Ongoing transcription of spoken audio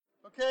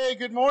Okay,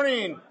 good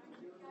morning.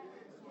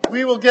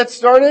 We will get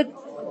started.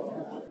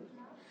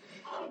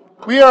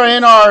 We are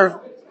in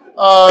our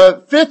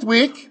fifth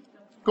week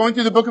going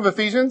through the book of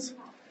Ephesians.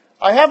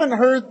 I haven't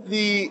heard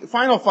the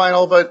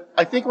final, but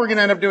I think we're going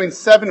to end up doing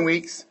 7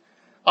 weeks.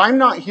 I'm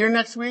not here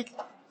next week,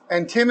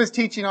 and Tim is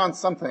teaching on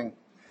something.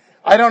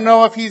 I don't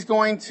know if he's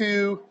going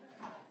to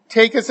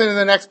take us into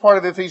the next part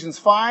of Ephesians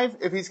 5,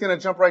 if he's going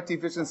to jump right to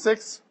Ephesians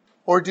 6,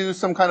 or do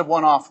some kind of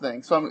one-off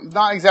thing. So I'm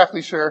not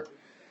exactly sure.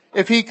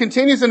 If he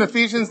continues in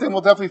Ephesians, then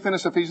we'll definitely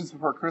finish Ephesians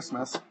before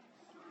Christmas.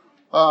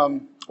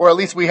 Or at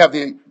least we have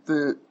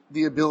the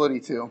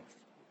ability to.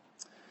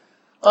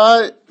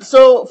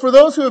 So for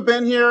those who have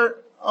been here,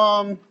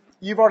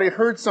 you've already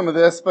heard some of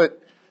this,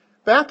 but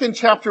back in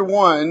chapter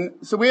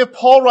 1, so we have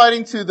Paul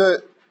writing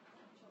to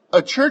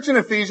a church in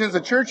Ephesians,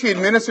 a church he had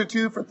ministered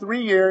to for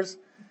 3 years.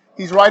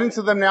 He's writing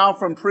to them now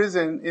from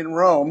prison in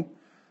Rome,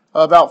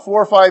 about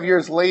 4 or 5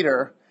 years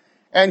later.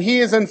 And he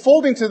is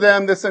unfolding to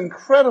them in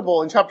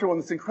chapter 1,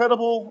 this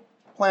incredible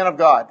plan of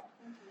God.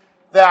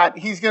 That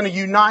he's going to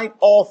unite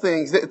all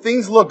things.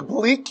 Things look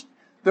bleak.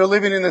 They're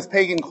living in this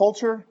pagan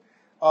culture.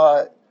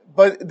 But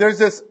there's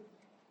this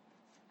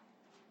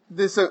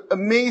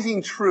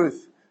amazing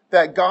truth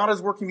that God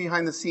is working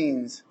behind the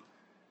scenes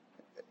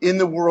in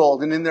the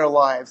world and in their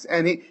lives.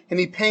 And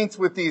he paints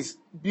with these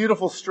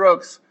beautiful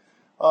strokes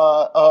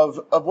of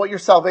what your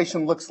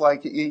salvation looks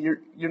like. You're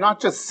not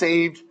just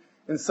saved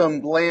in some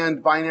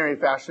bland binary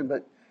fashion,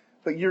 but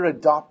you're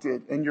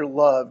adopted and you're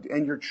loved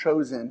and you're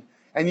chosen.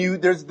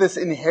 And there's this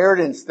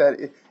inheritance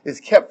that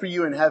is kept for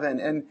you in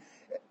heaven.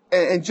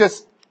 And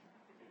just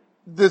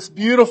this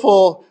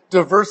beautiful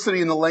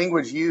diversity in the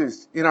language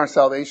used in our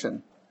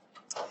salvation.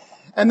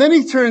 And then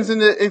he turns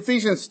into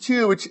Ephesians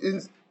 2, which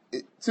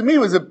to me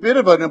was a bit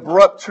of an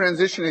abrupt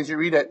transition as you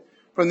read it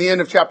from the end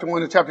of chapter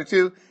 1 to chapter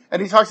 2.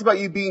 And he talks about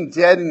you being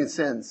dead in your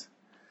sins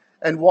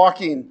and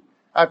walking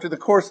after the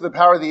course of the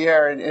power of the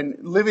air and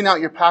living out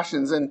your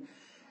passions. And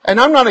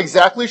I'm not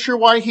exactly sure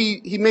why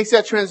he makes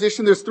that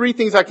transition. There's 3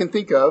 things I can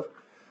think of.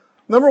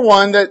 Number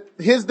one, that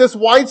this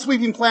wide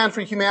sweeping plan for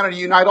humanity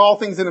to unite all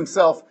things in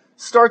himself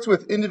starts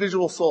with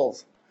individual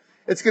souls.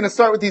 It's going to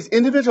start with these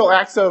individual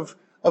acts of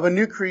a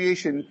new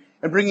creation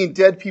and bringing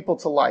dead people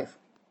to life.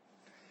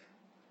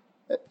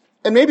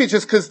 And maybe it's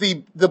just because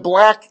the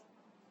black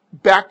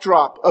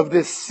backdrop of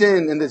this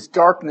sin and this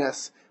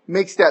darkness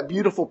makes that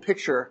beautiful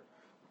picture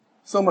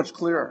so much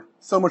clearer,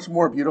 so much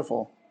more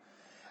beautiful.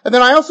 And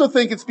then I also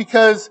think it's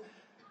because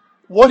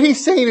what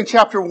he's saying in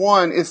chapter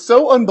 1 is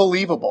so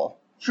unbelievable,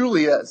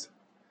 truly is.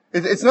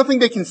 It's nothing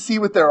they can see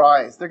with their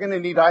eyes. They're going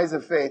to need eyes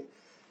of faith.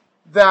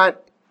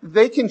 That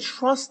they can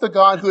trust the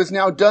God who has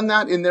now done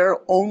that in their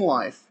own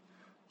life.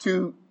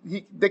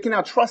 They can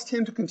now trust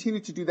him to continue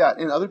to do that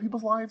in other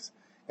people's lives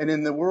and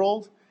in the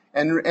world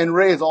and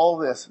raise all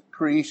this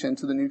creation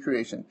to the new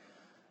creation.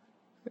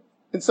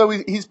 And so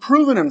he's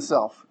proven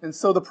himself. And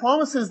so the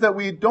promises that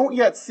we don't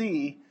yet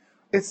see,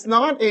 it's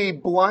not a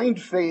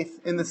blind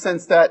faith in the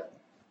sense that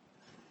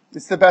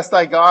it's the best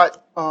I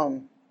got.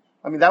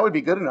 That would be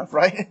good enough,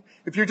 right?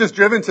 If you're just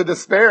driven to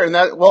despair and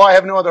I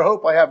have no other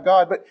hope, I have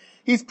God. But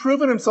he's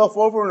proven himself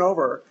over and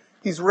over.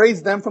 He's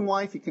raised them from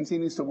life. He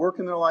continues to work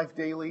in their life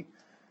daily.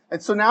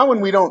 And so now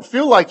when we don't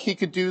feel like he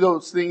could do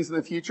those things in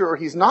the future or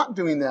he's not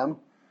doing them,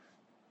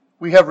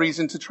 we have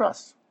reason to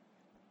trust.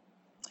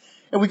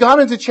 And we got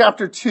into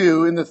chapter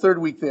 2 in the 3rd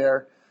week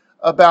there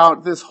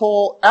about this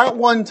whole, at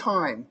one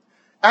time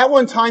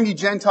you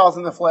Gentiles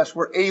in the flesh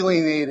were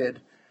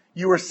alienated.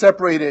 You were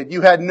separated.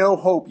 You had no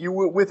hope. You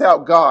were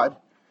without God.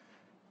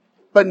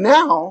 But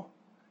now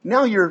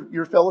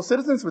you're fellow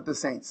citizens with the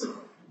saints.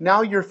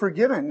 Now you're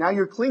forgiven. Now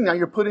you're clean. Now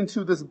you're put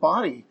into this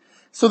body.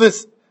 So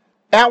this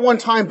at one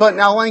time but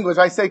now language,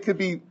 I say, could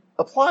be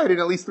applied in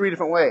at least 3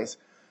 different ways.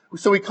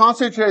 So we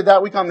concentrated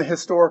that week on the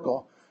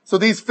historical. So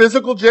these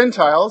physical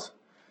Gentiles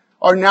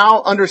are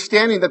now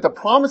understanding that the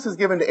promises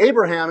given to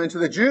Abraham and to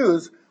the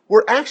Jews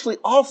were actually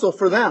also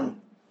for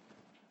them.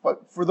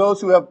 But for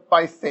those who have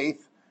by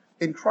faith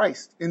in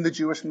Christ, in the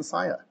Jewish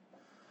Messiah.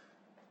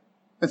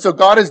 And so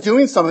God is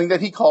doing something that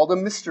he called a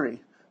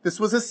mystery. This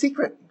was a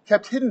secret,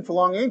 kept hidden for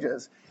long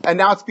ages. And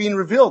now it's being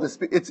revealed.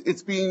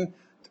 It's being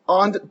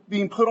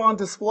put on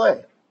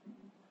display.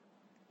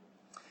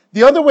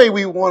 The other way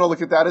we want to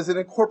look at that is in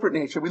a corporate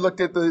nature. We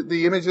looked at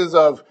the images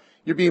of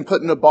you're being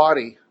put in a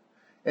body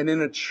and in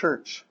a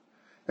church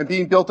and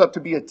being built up to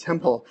be a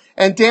temple.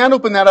 And Dan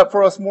opened that up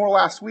for us more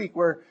last week,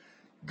 where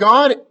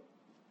God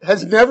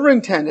has never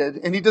intended,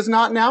 and he does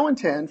not now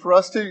intend, for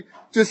us to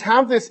just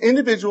have this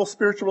individual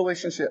spiritual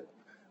relationship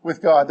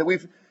with God. That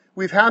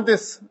we've had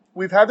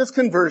this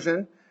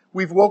conversion,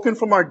 we've woken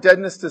from our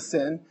deadness to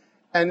sin,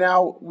 and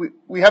now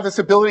we have this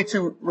ability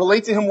to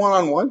relate to him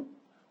one-on-one,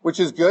 which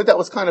is good. That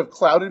was kind of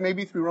clouded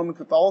maybe through Roman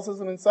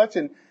Catholicism and such,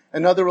 and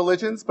other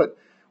religions, but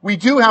we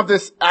do have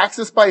this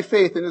access by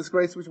faith in his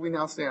grace which we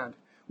now stand.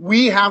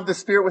 We have the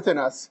Spirit within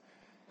us,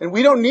 and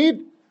we don't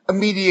need a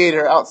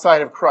mediator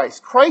outside of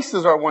Christ. Christ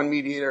is our one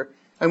mediator,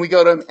 and we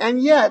go to him.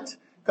 And yet,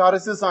 God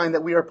has designed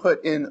that we are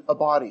put in a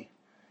body,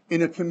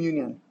 in a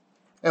communion.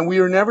 And we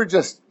are never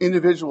just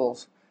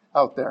individuals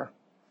out there.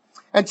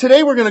 And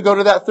today we're going to go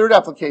to that third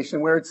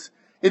application where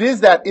it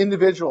is that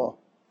individual.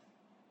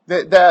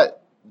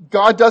 That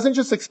God doesn't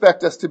just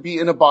expect us to be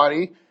in a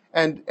body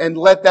and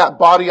let that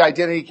body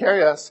identity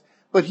carry us,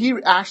 but He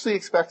actually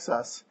expects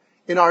us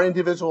in our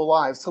individual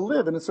lives to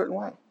live in a certain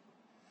way.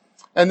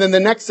 And then the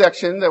next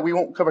section that we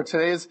won't cover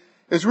today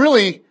is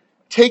really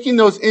taking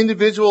that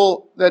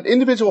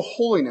individual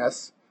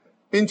holiness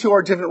into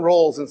our different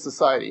roles in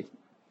society,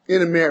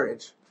 in a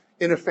marriage,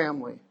 in a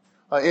family,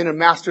 in a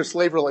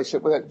master-slave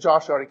relationship that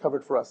Josh already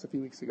covered for us a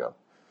few weeks ago.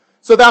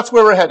 So that's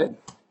where we're headed.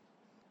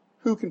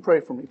 Who can pray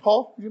for me?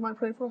 Paul, would you mind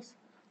praying for us?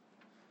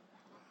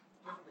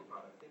 Heavenly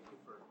Father, thank you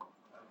for a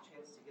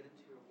chance to get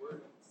into your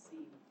word and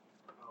see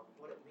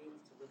what it means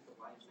to live the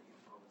lives that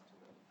you've called us to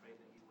live. Pray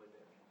that you would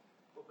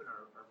open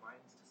our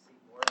minds to see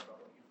more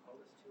about what you've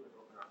called us to and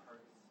open our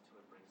hearts to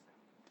embrace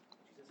that. In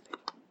Jesus' name.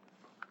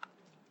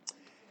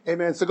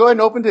 Amen. So go ahead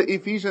and open to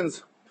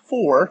Ephesians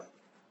 4.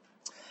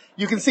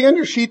 You can see on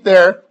your sheet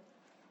there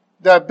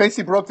that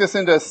basically broke this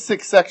into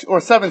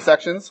 7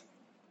 sections.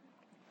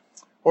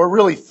 Or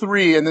really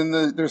 3, and then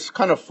there's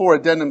kind of 4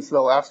 addendums to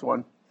the last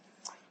one.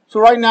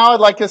 So right now I'd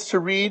like us to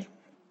read,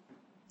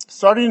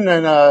 starting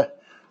in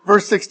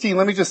verse 16.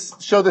 Let me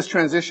just show this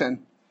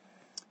transition.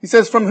 He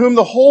says, "From whom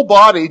the whole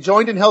body,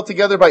 joined and held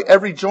together by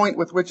every joint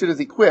with which it is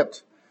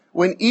equipped,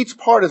 when each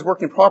part is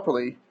working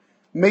properly,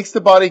 makes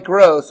the body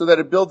grow so that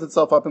it builds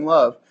itself up in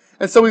love."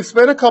 And so we've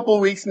spent a couple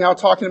of weeks now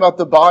talking about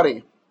the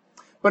body.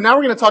 But now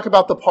we're going to talk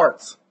about the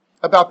parts,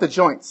 about the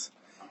joints.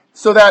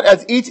 So that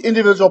as each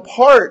individual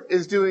part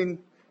is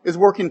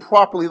working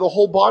properly, the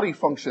whole body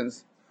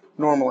functions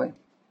normally.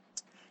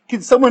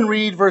 Can someone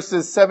read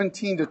verses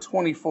 17 to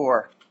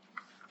 24?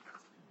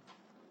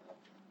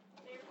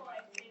 Therefore I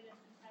say this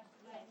and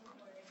testify in the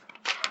Lord.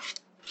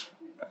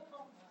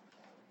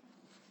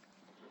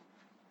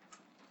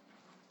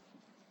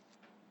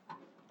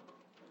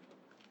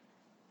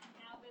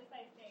 Now this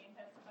I say and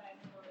testify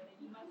in the Lord, that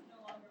you must no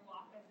longer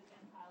walk as the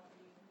Gentiles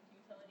do in the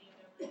futility of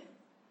their minds.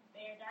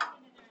 They are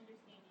darkened in their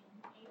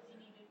understanding,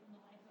 alienated from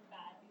the life of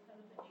God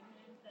because of the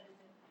ignorance that is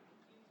in them,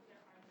 due to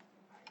their hardness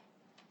of heart.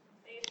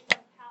 They have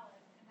become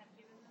callous and have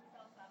given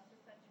themselves up to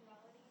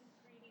sensuality,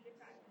 greedy to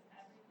practice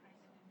every kind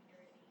of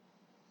impurity.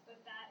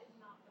 But that is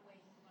not the way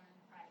you learn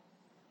Christ,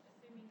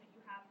 assuming that you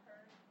have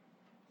heard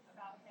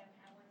about him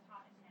and were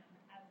taught in him,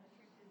 as the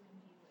truth is in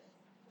Jesus,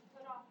 to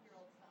put off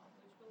your old self,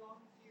 which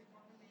belongs to your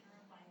former manner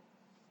of life,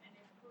 and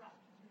is corrupt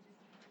through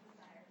deceitful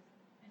desires,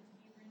 and to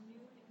be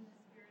renewed in the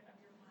spirit of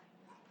your mind,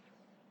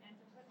 and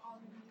to put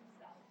on the new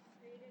self,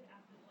 created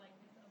after the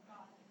likeness of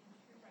God in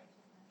true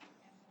righteousness and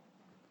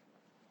holiness.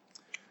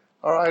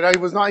 All right, I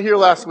was not here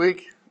last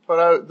week,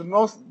 but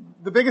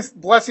the biggest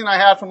blessing I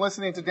had from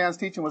listening to Dan's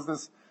teaching was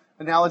this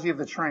analogy of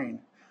the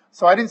train.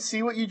 So I didn't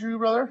see what you drew,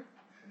 brother.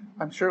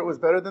 I'm sure it was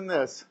better than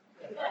this.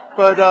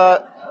 But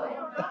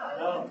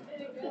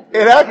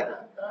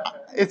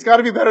it's got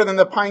to be better than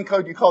the pine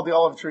cone you called the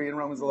olive tree in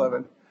Romans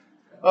 11.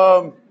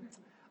 And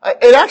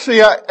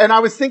I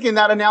was thinking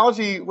that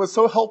analogy was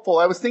so helpful.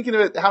 I was thinking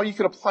of it, how you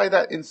could apply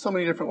that in so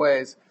many different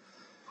ways.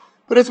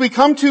 But as we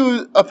come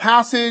to a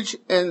passage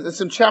and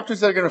some chapters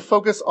that are going to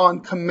focus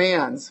on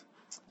commands,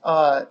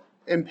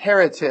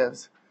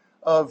 imperatives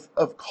of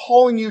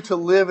calling you to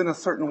live in a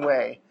certain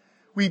way,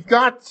 we've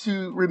got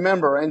to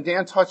remember, and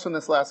Dan touched on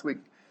this last week,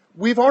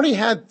 we've already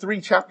had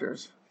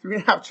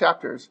 3.5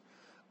 chapters,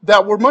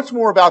 that were much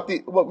more about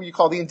what we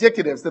call the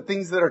indicatives, the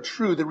things that are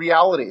true, the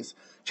realities.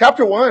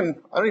 Chapter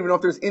 1, I don't even know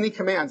if there's any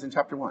commands in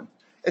chapter 1.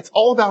 It's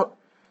all about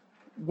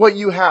what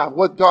you have,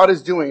 what God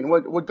is doing,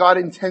 what God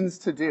intends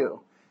to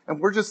do. And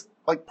we're just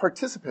like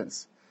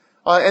participants.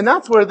 And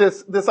that's where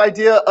this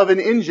idea of an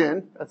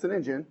engine, that's an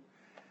engine,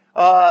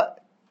 that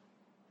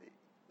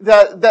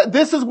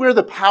this is where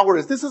the power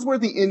is. This is where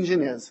the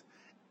engine is.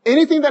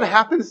 Anything that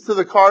happens to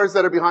the cars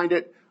that are behind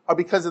it are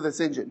because of this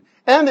engine.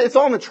 And it's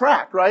on the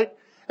track, right?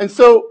 And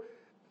so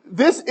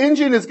this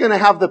engine is going to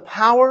have the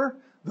power,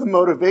 the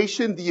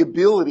motivation, the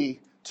ability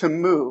to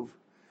move.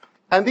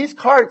 And these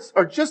carts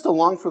are just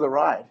along for the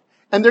ride.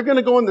 And they're going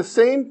to go in the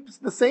same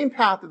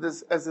path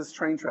as this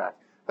train track.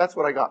 That's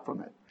what I got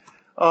from it.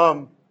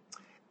 When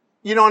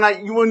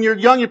you're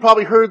young, you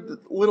probably heard the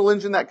little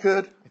engine that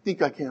could. I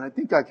think I can, I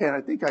think I can, I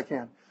think I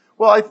can.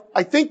 Well,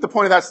 I think the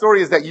point of that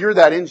story is that you're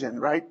that engine,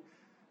 right?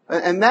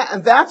 And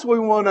that's what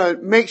we want to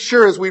make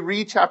sure as we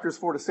read chapters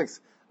 4 to 6.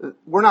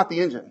 We're not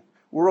the engine.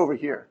 We're over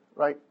here,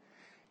 right?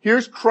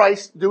 Here's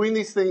Christ doing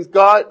these things.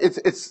 God,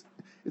 it's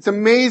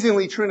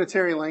amazingly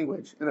Trinitarian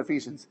language in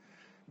Ephesians.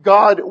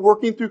 God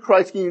working through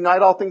Christ can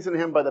unite all things in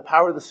him by the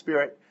power of the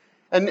Spirit.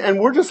 And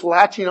we're just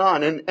latching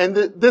on. And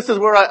this is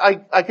where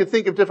I could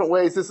think of different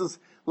ways. This is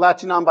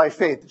latching on by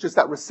faith. Just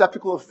that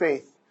receptacle of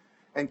faith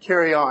and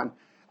carry on.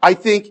 I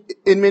think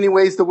in many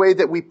ways the way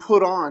that we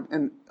put on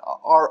and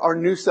our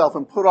new self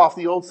and put off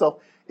the old self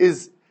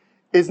is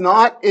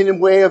not in a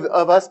way of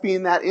us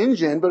being that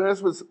engine, but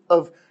it was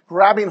of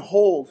grabbing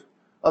hold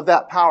of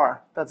that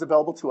power that's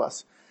available to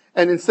us.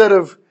 And instead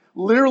of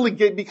literally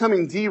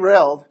becoming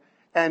derailed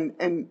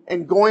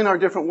and going our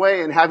different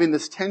way and having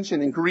this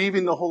tension and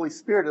grieving the Holy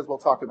Spirit, as we'll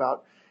talk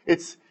about.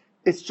 It's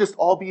just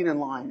all being in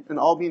line and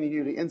all being in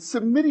unity and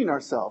submitting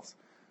ourselves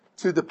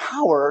to the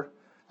power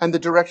and the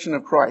direction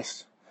of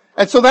Christ.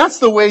 And so that's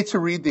the way to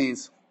read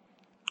these.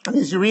 And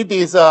as you read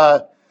these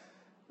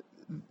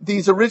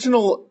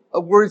original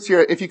words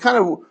here, if you kind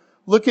of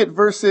look at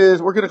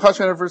verses, we're going to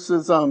concentrate on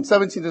verses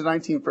 17 to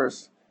 19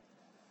 first.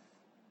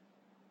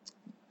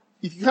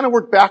 If you kind of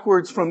work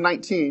backwards from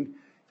 19,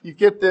 you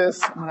get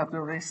this. I'm going to have to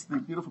erase the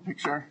beautiful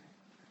picture.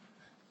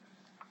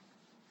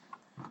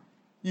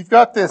 You've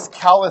got this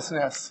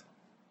callousness.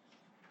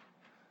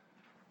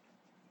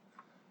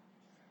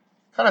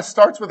 Kind of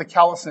starts with a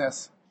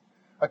callousness,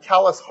 a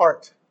callous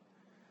heart.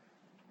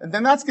 And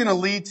then that's going to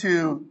lead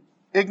to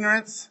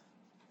ignorance,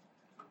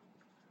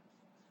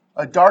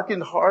 a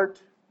darkened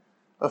heart,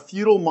 a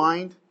futile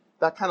mind,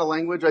 that kind of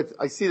language.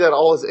 I see that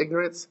all as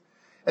ignorance.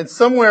 And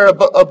somewhere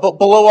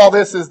below all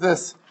this is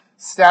this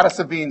status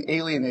of being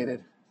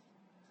alienated.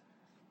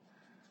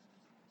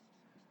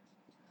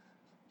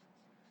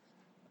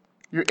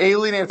 You're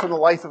alienated from the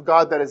life of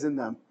God that is in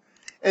them.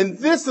 And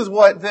this is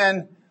what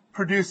then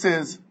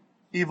produces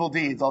evil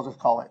deeds, I'll just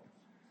call it.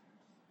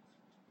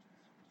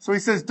 So he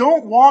says,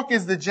 don't walk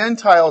as the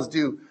Gentiles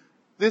do.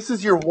 This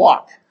is your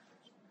walk.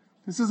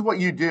 This is what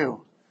you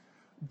do.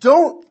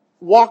 Don't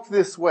walk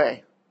this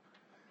way.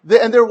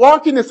 And they're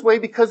walking this way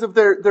because of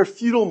their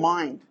futile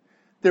mind,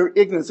 their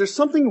ignorance. There's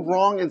something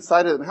wrong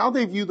inside of them, how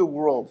they view the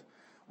world,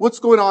 what's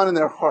going on in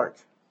their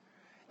heart.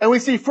 And we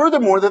see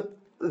furthermore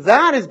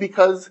that is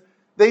because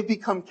they've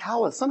become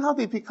callous. Somehow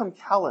they've become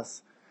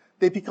callous.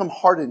 They've become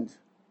hardened.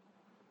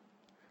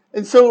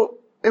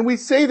 And we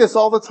say this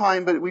all the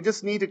time, but we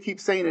just need to keep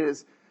saying it,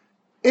 is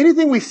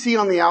anything we see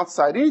on the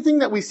outside, anything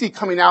that we see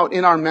coming out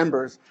in our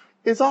members,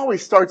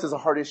 always starts as a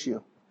heart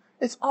issue.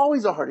 It's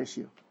always a heart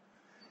issue.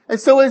 And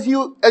so as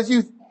you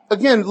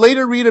again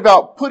later read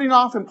about putting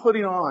off and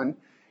putting on,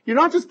 you're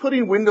not just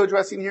putting window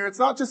dressing here. It's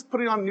not just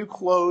putting on new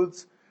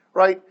clothes,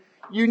 right?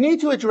 You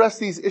need to address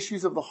these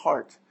issues of the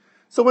heart.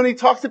 So when he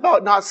talks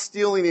about not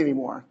stealing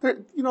anymore,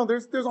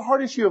 there's a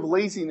heart issue of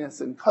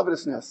laziness and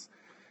covetousness.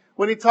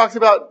 When he talks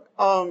about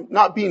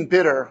not being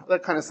bitter,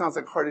 that kind of sounds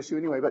like a heart issue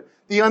anyway, but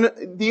the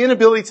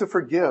inability to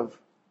forgive.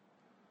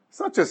 It's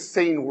not just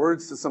saying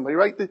words to somebody,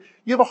 right?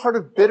 You have a heart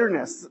of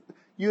bitterness.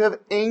 You have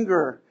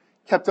anger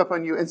kept up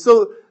on you. And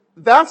so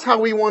that's how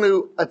we want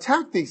to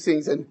attack these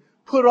things, and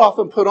put off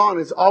and put on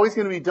is always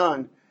going to be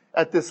done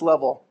at this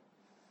level.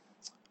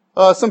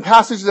 Some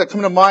passages that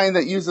come to mind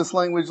that use this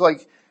language,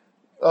 like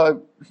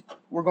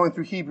we're going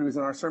through Hebrews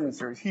in our sermon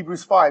series.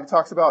 Hebrews 5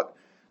 talks about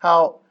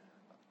how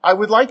I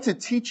would like to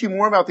teach you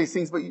more about these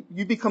things, but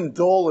you become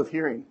dull of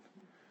hearing.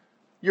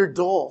 You're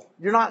dull.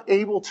 You're not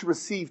able to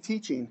receive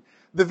teaching.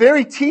 The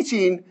very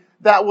teaching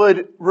that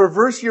would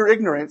reverse your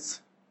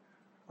ignorance,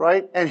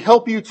 right, and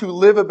help you to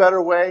live a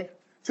better way,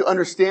 to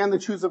understand the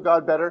truths of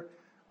God better,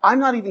 I'm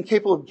not even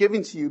capable of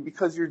giving to you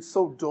because you're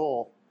so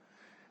dull.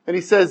 And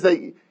he says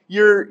that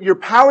your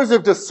powers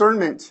of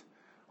discernment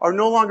are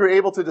no longer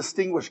able to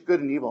distinguish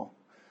good and evil.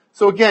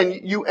 So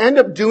again, you end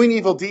up doing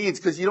evil deeds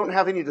because you don't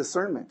have any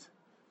discernment.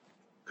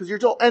 Because you're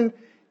dull. And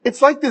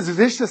it's like this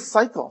vicious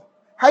cycle.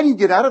 How do you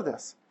get out of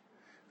this?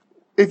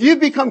 If you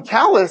become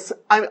callous,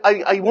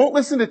 I won't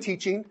listen to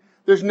teaching.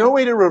 There's no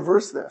way to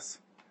reverse this.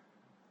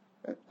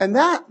 And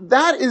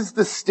that is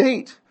the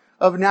state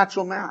of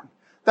natural man.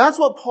 That's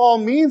what Paul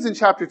means in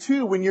chapter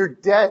 2 when you're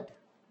dead.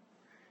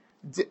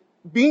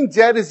 Being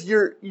dead is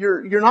you're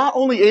not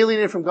only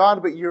alienated from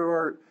God, but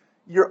you're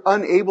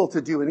unable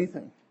to do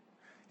anything.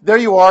 There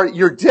you are,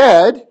 you're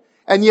dead,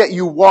 and yet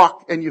you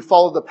walk and you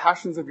follow the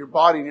passions of your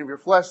body and of your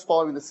flesh,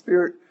 following the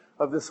spirit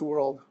of this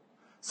world.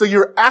 So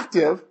you're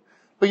active,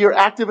 but you're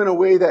active in a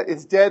way that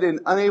is dead and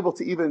unable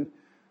to even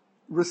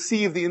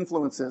receive the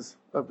influences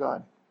of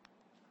God.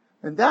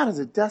 And that is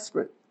a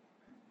desperate,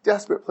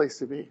 desperate place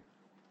to be.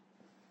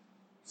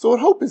 So what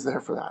hope is there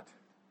for that?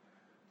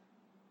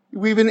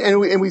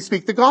 We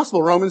speak the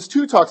gospel. Romans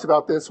 2 talks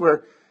about this,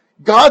 where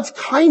God's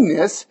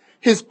kindness,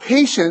 His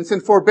patience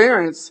and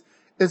forbearance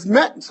is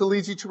meant to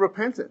lead you to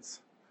repentance.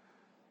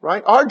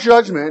 Right? Our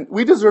judgment,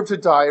 we deserve to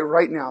die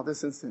right now,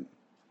 this instant.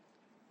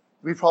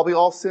 We probably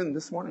all sinned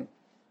this morning.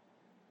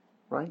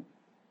 Right?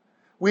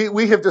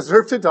 We have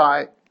deserved to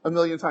die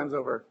 1,000,000 times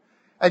over.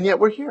 And yet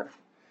we're here.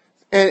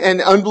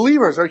 And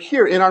unbelievers are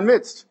here in our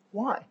midst.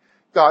 Why?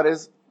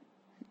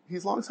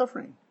 He's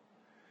long-suffering.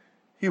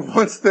 He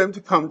wants them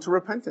to come to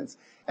repentance.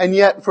 And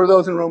yet, for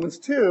those in Romans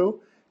 2,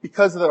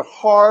 because of their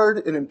hard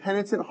and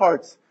impenitent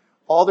hearts,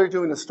 all they're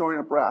doing is storing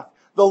up wrath.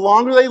 The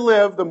longer they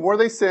live, the more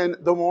they sin,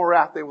 the more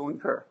wrath they will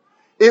incur.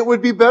 It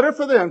would be better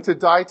for them to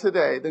die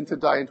today than to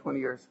die in 20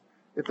 years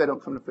if they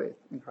don't come to faith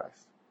in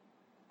Christ.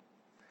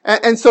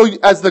 And so,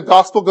 as the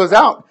gospel goes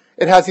out,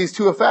 it has these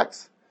two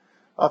effects.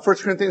 1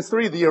 Corinthians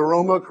 3, the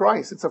aroma of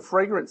Christ. It's a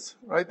fragrance,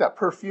 right? That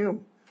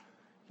perfume.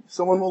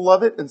 Someone will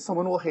love it and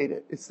someone will hate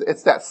it.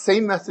 It's that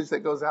same message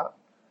that goes out.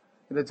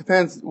 And it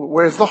depends,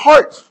 where's the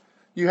heart?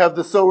 You have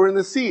the sower and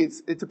the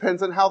seeds. It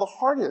depends on how the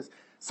heart is.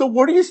 So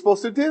what are you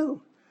supposed to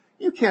do?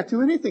 You can't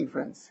do anything,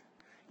 friends.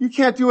 You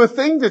can't do a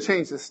thing to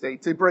change the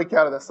state, to break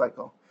out of the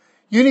cycle.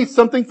 You need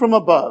something from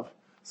above,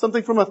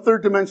 something from a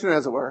third dimension,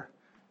 as it were,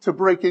 to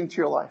break into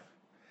your life.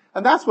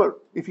 And that's what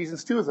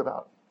Ephesians 2 is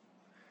about.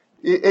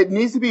 It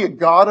needs to be a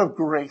God of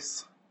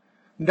grace.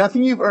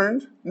 Nothing you've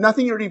earned,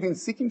 nothing you're even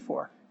seeking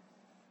for.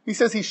 He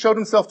says he showed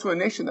himself to a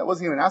nation that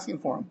wasn't even asking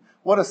for him.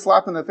 What a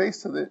slap in the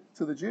face to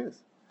the Jews.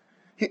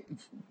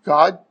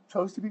 God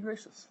chose to be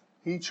gracious.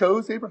 He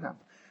chose Abraham.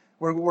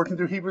 We're working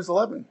through Hebrews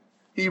 11.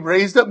 He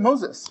raised up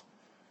Moses.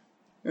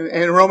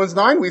 In Romans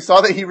 9, we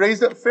saw that he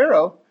raised up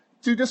Pharaoh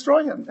to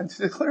destroy him and to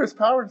declare his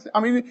power. I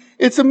mean,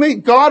 it's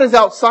amazing. God is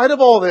outside of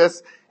all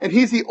this, and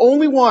he's the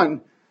only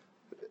one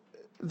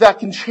that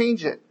can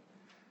change it.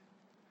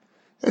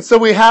 And so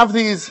we have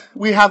these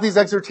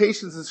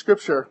exhortations in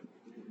Scripture,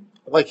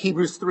 like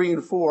Hebrews 3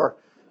 and 4,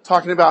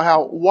 talking about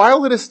how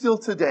while it is still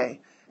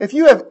today, if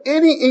you have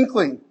any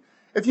inkling,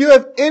 if you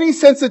have any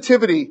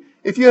sensitivity,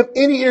 if you have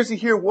any ears to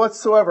hear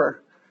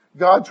whatsoever,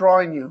 God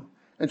drawing you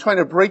and trying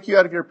to break you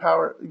out of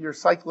your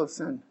cycle of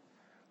sin,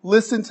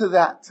 listen to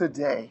that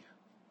today,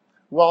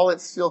 while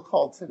it's still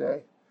called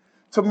today.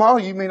 Tomorrow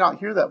you may not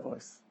hear that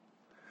voice.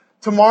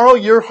 Tomorrow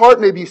your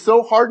heart may be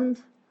so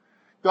hardened,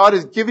 God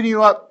has given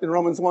you up in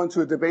Romans 1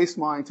 to a debased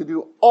mind to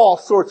do all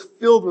sorts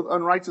filled with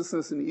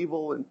unrighteousness and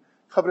evil and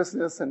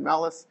covetousness and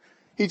malice.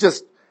 He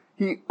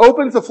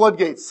opens the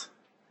floodgates.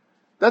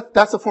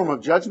 That's a form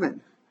of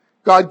judgment.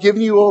 God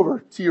giving you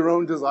over to your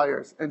own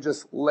desires and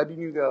just letting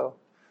you go.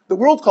 The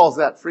world calls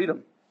that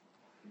freedom.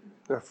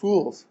 They're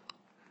fools.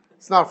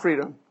 It's not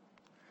freedom.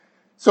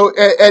 So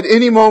at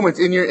any moment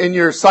in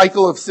your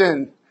cycle of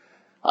sin,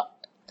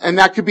 and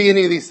that could be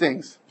any of these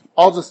things.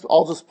 I'll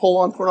just pull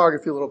on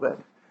pornography a little bit.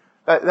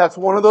 That's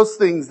one of those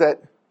things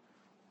that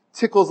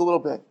tickles a little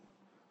bit.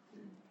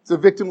 It's a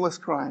victimless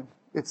crime.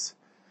 It's,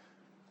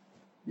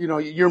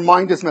 your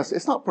mind is messed.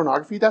 It's not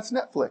pornography. That's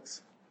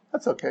Netflix.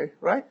 That's okay,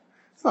 right?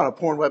 It's not a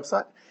porn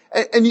website.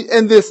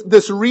 And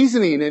this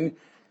reasoning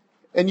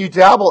and you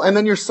dabble and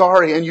then you're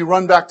sorry and you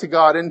run back to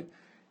God and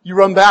you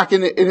run back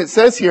and it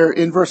says here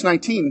in verse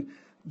 19,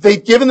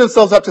 they've given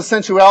themselves up to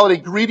sensuality,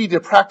 greedy to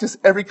practice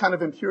every kind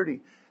of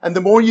impurity. And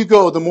the more you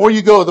go, the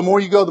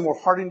more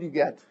hardened you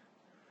get.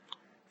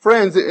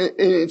 Friends,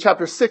 in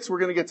chapter 6, we're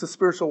going to get to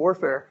spiritual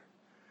warfare.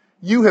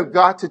 You have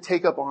got to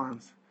take up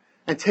arms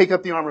and take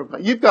up the armor of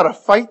God. You've got to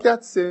fight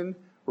that sin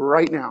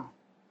right now.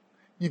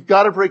 You've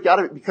got to break out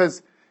of it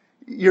because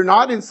you're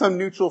not in some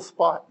neutral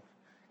spot.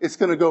 It's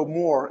going to go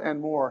more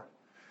and more.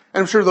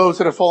 And I'm sure those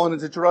that have fallen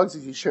into drugs,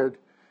 as you shared,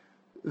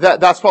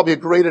 that's probably a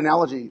great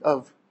analogy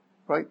of,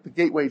 right, the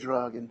gateway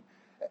drug. And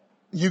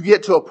you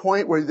get to a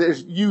point where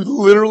you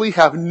literally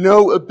have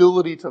no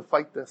ability to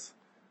fight this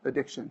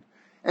addiction.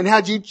 And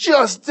had you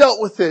just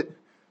dealt with it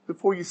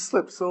before you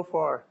slipped so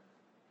far.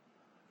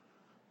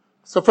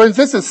 So friends,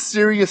 this is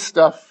serious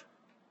stuff.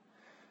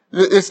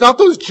 It's not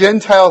those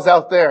Gentiles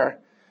out there.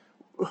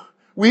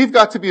 We've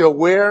got to be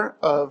aware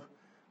of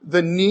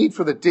the need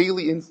for the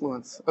daily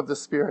influence of the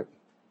Spirit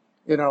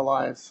in our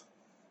lives.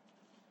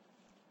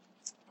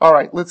 All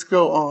right, let's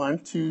go on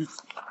to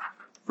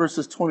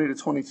verses 20 to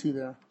 22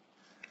 there.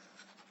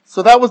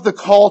 So that was the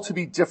call to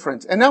be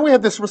different. And now we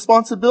have this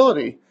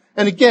responsibility.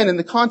 And again, in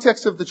the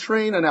context of the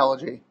train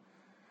analogy,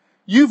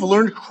 you've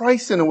learned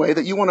Christ in a way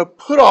that you want to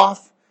put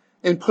off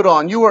and put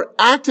on. You are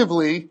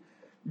actively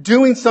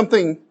doing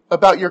something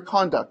about your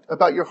conduct,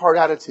 about your heart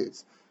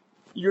attitudes.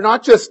 You're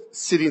not just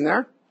sitting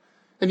there,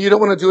 and you don't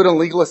want to do it in a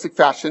legalistic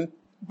fashion,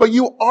 but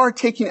you are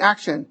taking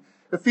action.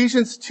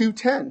 Ephesians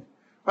 2:10,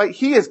 right?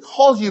 He has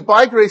called you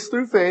by grace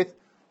through faith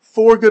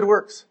for good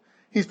works.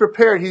 He's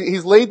prepared.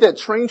 He's laid that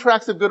train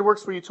tracks of good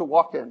works for you to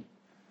walk in.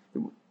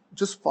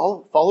 Just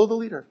follow the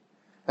leader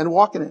and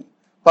walk in it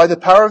by the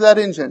power of that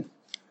engine.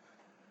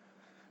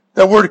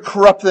 That word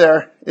corrupt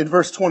there in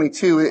verse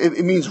 22,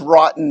 it means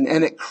rotten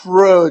and it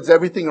corrodes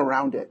everything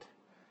around it.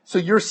 So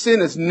your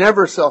sin is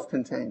never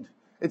self-contained.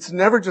 It's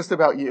never just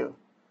about you.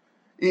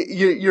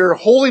 Your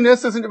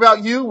holiness isn't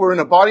about you. We're in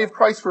a body of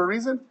Christ for a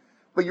reason.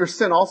 But your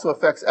sin also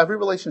affects every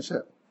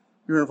relationship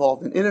you're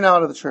involved in and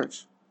out of the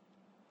church.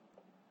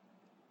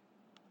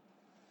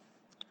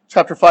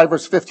 Chapter 5,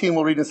 verse 15,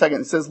 we'll read in a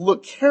second. It says,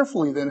 look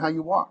carefully then how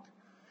you walk.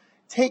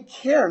 Take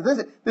care.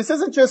 This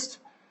isn't just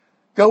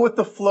go with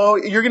the flow.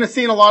 You're going to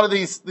see in a lot of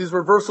these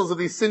reversals of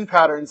these sin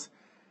patterns,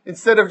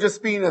 instead of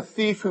just being a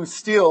thief who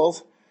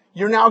steals,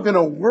 you're now going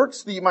to work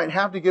so that you might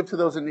have to give to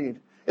those in need.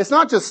 It's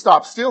not just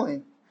stop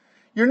stealing.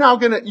 You're now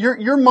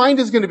your mind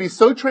is going to be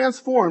so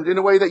transformed in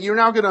a way that you're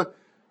going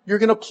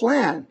to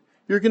plan,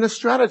 you're going to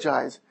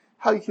strategize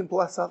how you can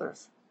bless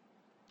others.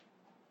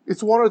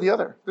 It's one or the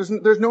other.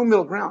 There's no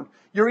middle ground.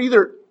 You're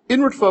either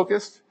inward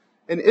focused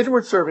and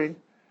inward serving,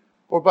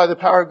 or by the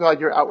power of God,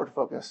 you're outward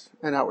focused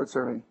and outward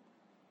serving.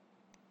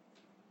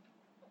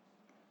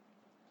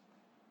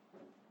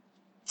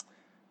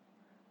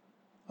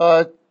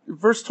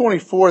 Verse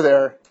 24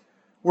 there,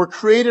 we're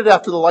created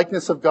after the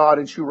likeness of God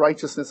in true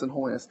righteousness and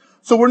holiness.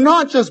 So we're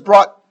not just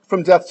brought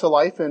from death to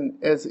life,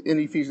 as in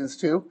Ephesians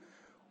 2,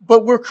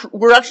 but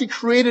we're actually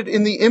created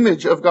in the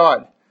image of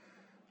God.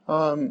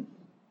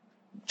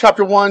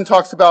 Chapter 1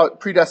 talks about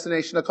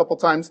predestination a couple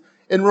times.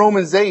 In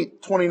Romans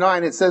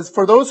 8:29, it says,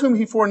 "For those whom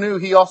he foreknew,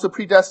 he also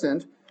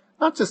predestined,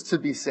 not just to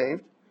be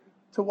saved,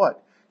 to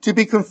what? To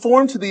be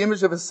conformed to the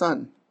image of his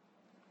Son,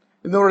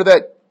 in order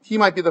that he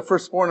might be the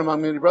firstborn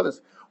among many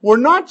brothers." We're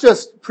not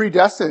just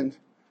predestined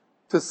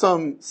to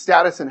some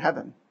status in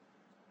heaven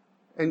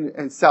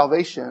and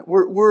salvation.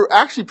 We're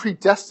actually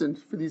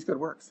predestined for these good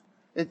works.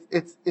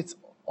 It's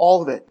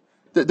all of it.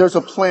 There's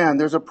a plan.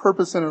 There's a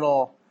purpose in it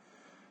all.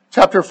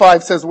 Chapter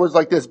 5 says words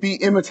like this: "Be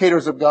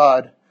imitators of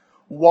God.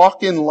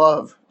 Walk in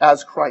love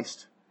as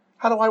Christ."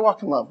 How do I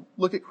walk in love?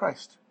 Look at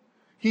Christ.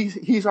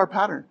 He's our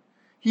pattern.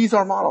 He's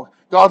our model.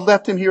 God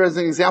left him here as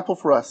an example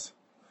for us,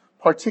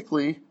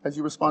 particularly as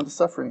you respond to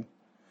suffering.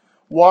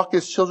 Walk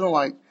as children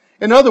like.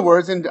 In other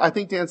words, and I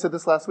think Dan said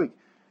this last week,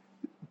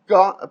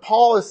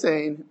 Paul is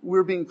saying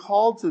we're being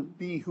called to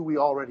be who we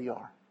already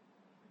are.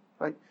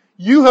 Right?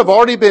 You have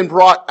already been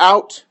brought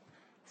out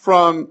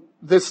from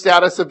this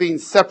status of being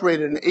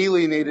separated and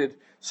alienated,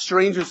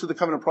 strangers to the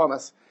covenant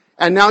promise.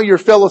 And now you're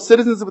fellow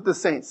citizens with the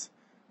saints,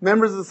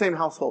 members of the same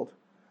household.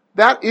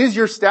 That is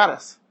your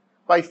status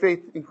by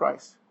faith in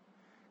Christ.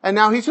 And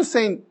now he's just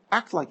saying,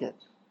 act like it,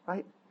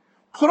 right?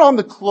 Put on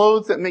the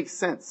clothes that make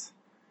sense.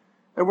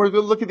 And we're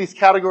going to look at these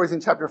categories in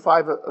chapter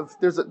 5 of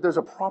there's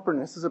a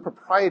properness, there's a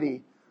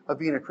propriety of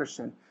being a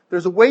Christian.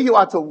 There's a way you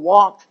ought to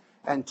walk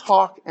and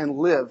talk and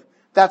live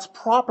that's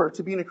proper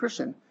to being a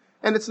Christian.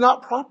 And it's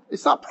not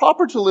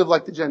proper to live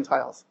like the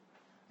Gentiles.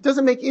 It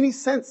doesn't make any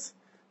sense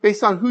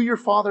based on who your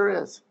Father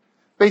is,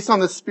 based on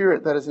the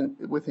Spirit that is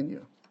within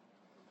you.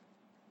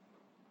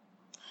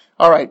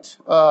 All right,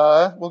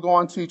 we'll go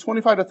on to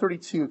 25 to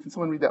 32. Can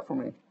someone read that for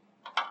me?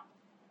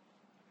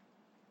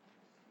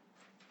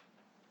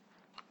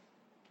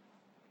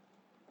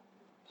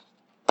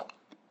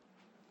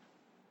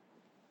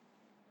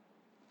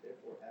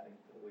 Therefore, having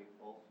put away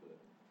falsehood,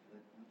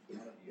 let each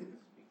one of you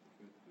speak the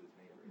truth to his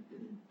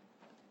neighbor.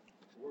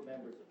 We're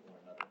members of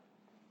one another.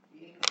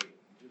 Be angry,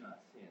 do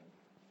not sin.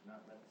 Do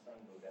not let the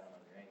sun go down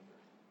on your anger.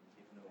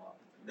 Give no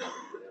opportunity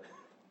to the devil.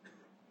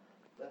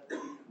 Let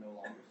the thief no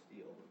longer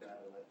steal, but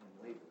rather let him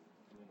labor,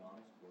 doing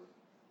honest work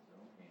with his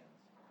own hands,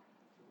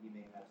 so he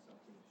may have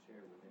something to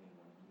share with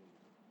anyone in need.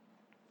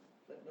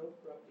 Let no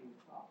corrupting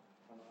talk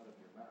come out of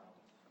your mouths,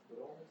 but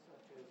only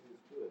such as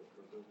is good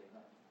for building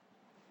up,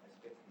 as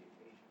fits the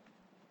occasion,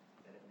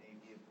 that it may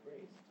give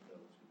grace to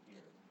those who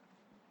hear.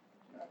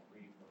 Do not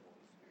grieve the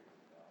Holy Spirit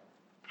of God,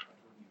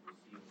 whom you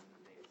received in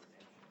the day of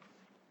redemption.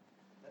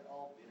 Let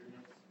all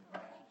bitterness and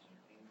wrath and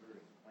anger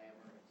and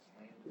clamor and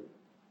slander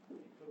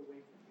be put away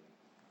from you,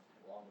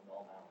 along with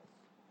all malice.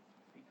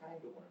 Be kind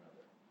to one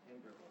another,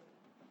 tender-hearted,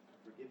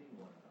 forgiving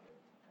one another,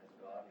 as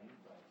God in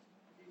Christ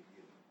forgave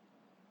you.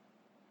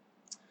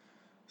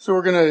 So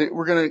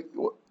we're gonna.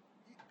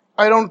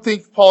 I don't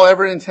think Paul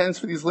ever intends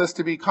for these lists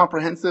to be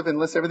comprehensive and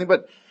list everything,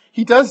 but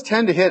he does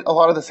tend to hit a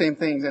lot of the same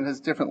things in his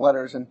different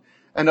letters and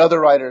other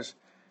writers.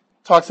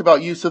 Talks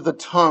about use of the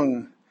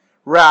tongue,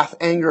 wrath,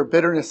 anger,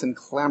 bitterness, and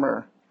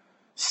clamor,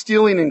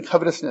 stealing and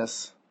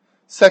covetousness,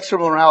 sexual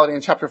immorality.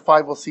 In chapter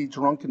 5, we'll see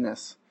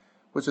drunkenness,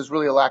 which is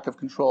really a lack of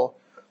control.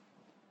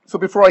 So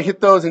before I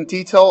hit those in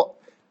detail,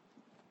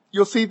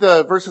 you'll see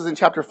the verses in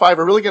chapter 5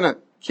 are really going to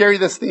carry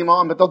this theme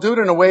on, but they'll do it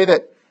in a way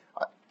that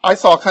I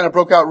saw kind of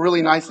broke out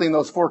really nicely in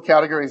those 4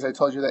 categories I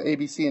told you, that A,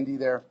 B, C, and D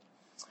there.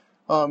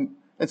 And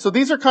so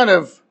these are kind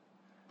of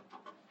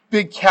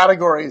big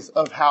categories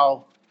of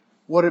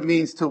what it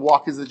means to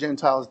walk as the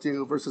Gentiles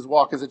do versus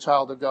walk as a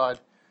child of God.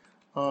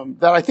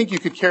 That I think you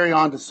could carry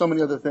on to so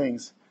many other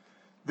things.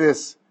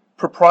 This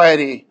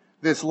propriety,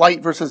 this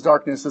light versus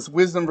darkness, this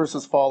wisdom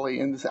versus folly,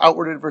 and this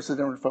outward versus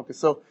inward focus.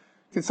 So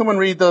can someone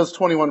read those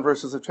 21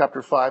 verses of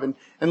chapter 5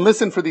 and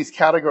listen for these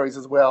categories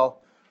as well,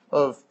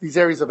 of these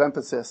areas of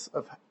emphasis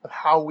of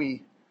how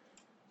we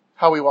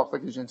walk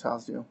like the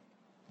Gentiles do.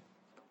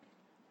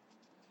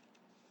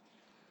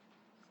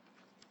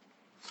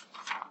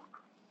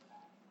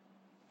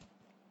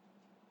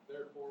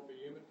 Therefore,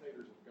 be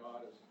imitators of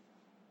God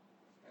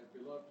as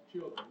beloved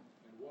children,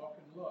 and walk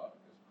in love,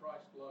 as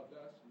Christ loved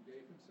us and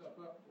gave himself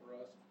up for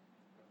us,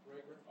 a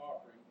fragrant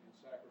offering and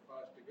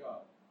sacrifice to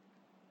God.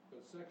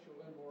 But sexual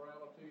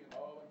immorality and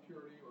all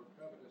impurity or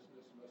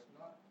covetousness must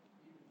not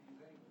even be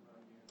named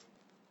among you,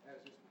 as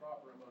is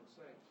proper among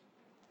saints.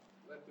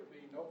 Let there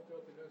be no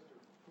filthiness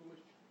or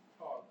foolish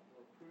talk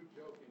or crude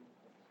joking,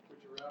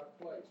 which are out of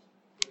place,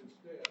 but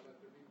instead let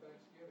there be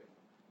thanksgiving.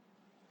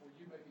 For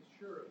you may be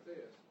sure of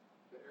this,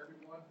 that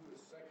everyone who is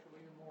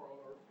sexually immoral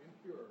or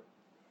impure,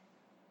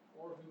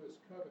 or who is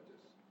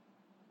covetous,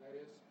 that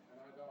is, an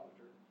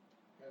idolater,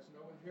 has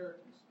no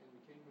inheritance in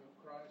the kingdom of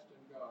Christ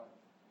and God.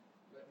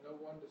 Let no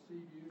one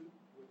deceive you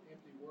with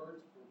empty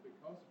words, for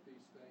because of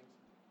these things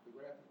the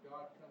wrath of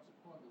God comes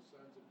upon the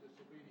sons of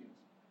disobedience.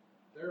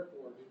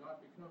 Therefore do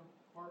not become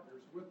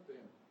partners with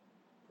them,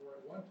 for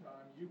at one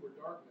time you were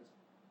darkness,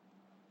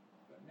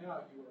 but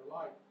now you are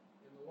light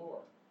in the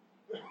Lord.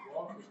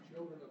 Walk as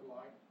children of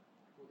light,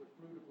 for the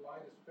fruit of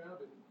light is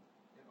found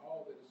in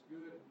all that is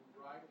good and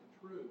right and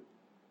true,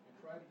 and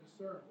try to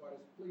discern what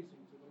is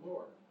pleasing to the the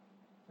Lord.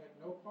 Take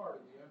no part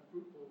in the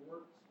unfruitful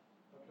works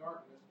of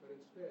darkness, but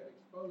instead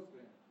expose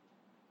them.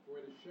 For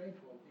it is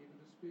shameful even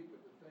to speak of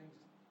the things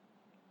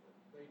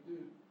they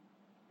do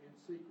in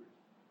secret.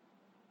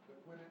 But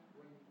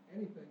when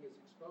anything is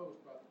exposed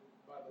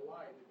by the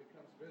light, it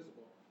becomes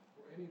visible.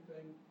 For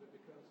anything that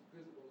becomes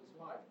visible is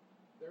light.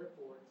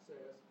 Therefore it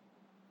says,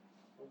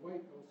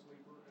 "Awake, O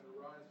sleeper, and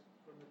arise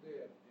from the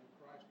dead, and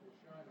Christ will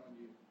shine on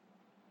you."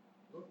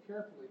 Look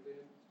carefully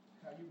then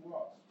how you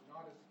walk,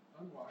 not as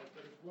unwise,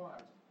 but as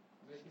wise,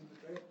 making the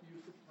best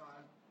use of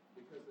time,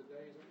 because the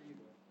days are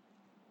evil.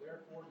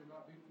 Therefore do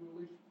not be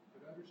foolish,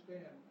 but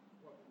understand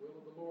what the will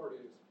of the Lord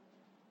is.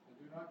 And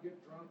do not get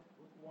drunk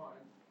with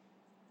wine,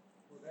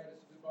 for that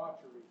is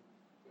debauchery,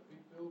 but be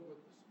filled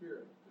with the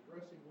Spirit,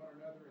 addressing one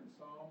another in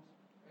psalms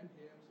and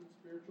hymns and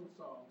spiritual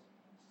songs,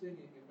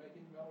 singing and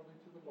making melody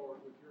to the Lord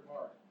with your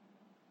heart,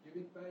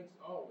 giving thanks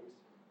always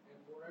and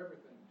for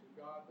everything to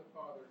God the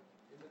Father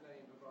in the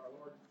name of our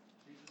Lord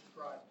Jesus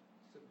Christ,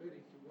 submitting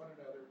to one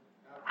another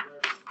out of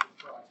reverence for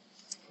Christ.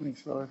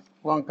 Thanks, brother.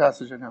 Long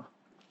passage, I know.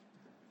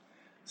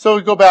 So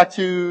we go back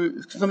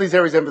to some of these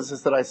areas of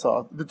emphasis that I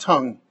saw. The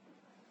tongue.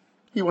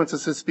 He wants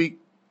us to speak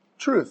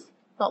truth,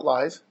 not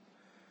lies.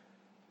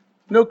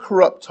 No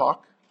corrupt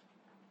talk.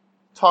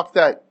 Talk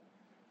that,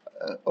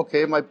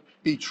 it might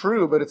be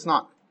true, but it's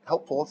not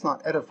helpful. It's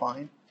not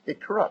edifying. It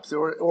corrupts,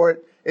 or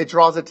it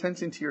draws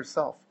attention to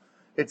yourself.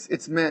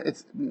 It's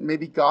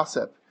maybe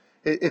gossip.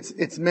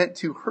 It's meant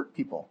to hurt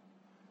people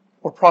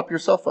or prop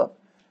yourself up.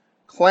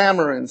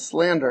 Clamor and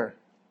slander.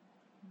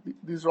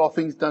 These are all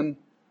things done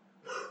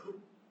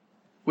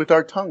with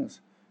our tongues.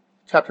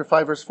 Chapter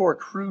 5, verse 4,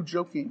 crude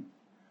joking.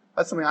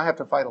 That's something I have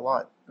to fight a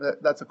lot.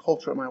 That's a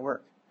culture at my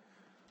work.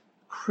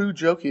 Crude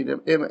joking.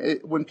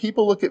 When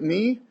people look at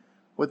me,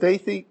 what they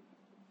think,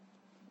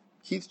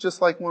 Keith's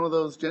just like one of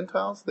those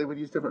Gentiles. They would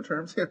use different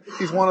terms.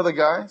 He's one of the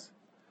guys.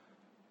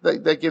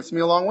 That gives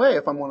me a long way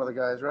if I'm one of the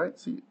guys, right?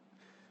 So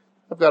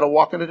I've got to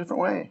walk in a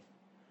different way.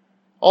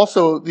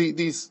 Also,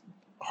 these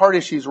heart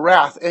issues,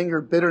 wrath, anger,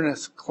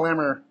 bitterness,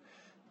 clamor.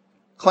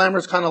 Clamor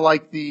is kind of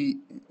like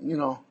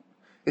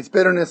it's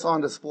bitterness on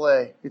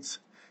display.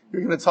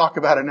 You're going to talk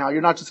about it now.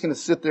 You're not just going to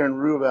sit there and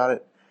rue about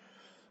it.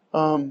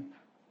 And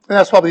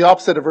that's probably the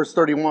opposite of verse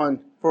 31,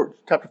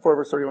 chapter 4,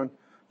 verse 31.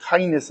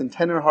 Kindness and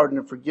tenderhearted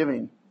and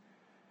forgiving.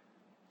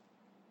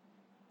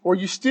 Or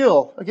you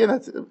steal.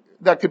 Again,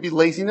 that could be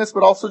laziness,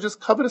 but also just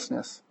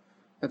covetousness.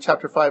 In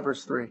chapter 5,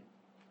 verse 3.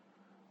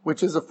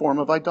 Which is a form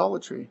of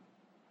idolatry.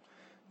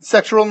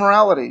 Sexual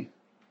immorality.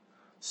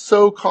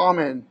 So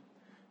common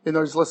in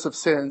those lists of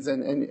sins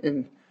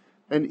and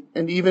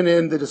even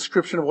in the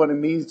description of what it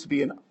means to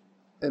be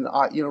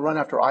run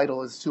after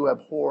idol is to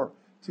abhor,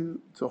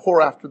 to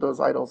whore after those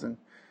idols and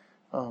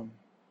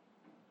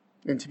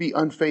to be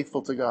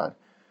unfaithful to God.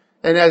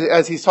 And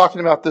as he's talking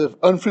about the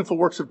unfruitful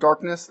works of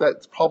darkness,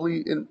 that's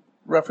probably in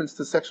reference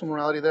to sexual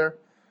morality there.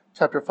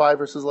 Chapter 5,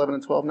 verses 11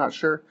 and 12, not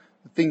sure.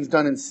 The things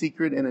done in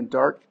secret and in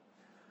dark.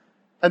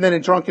 And then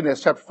in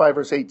drunkenness, chapter 5,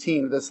 verse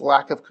 18, this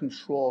lack of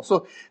control.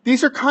 So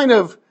these are kind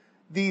of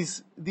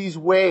these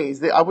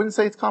ways. I wouldn't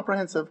say it's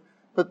comprehensive,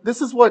 but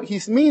this is what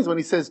he means when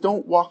he says,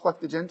 don't walk like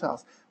the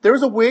Gentiles.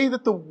 There's a way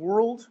that the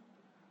world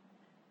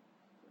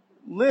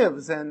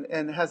lives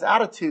and has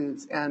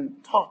attitudes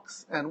and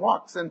talks and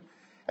walks. And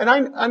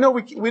I know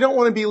we don't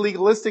want to be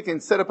legalistic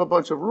and set up a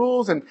bunch of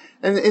rules. And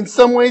in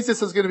some ways,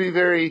 this is going to be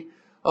very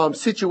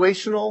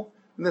situational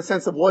in the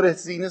sense of what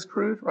is seen as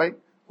crude, right?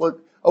 What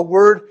a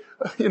word,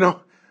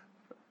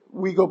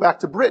 we go back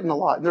to Britain a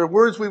lot. And there are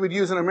words we would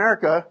use in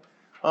America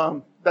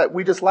that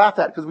we just laugh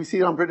at because we see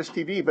it on British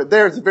TV. But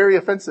there it's very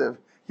offensive.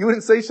 You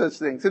wouldn't say such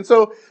things. And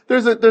so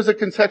there's a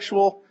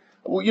contextual,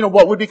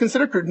 what would be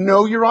considered crude?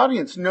 Know your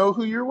audience. Know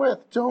who you're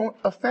with. Don't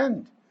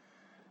offend.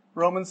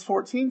 Romans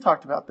 14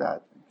 talked about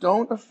that.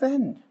 Don't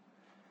offend.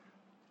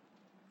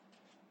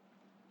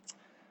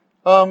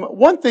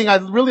 One thing I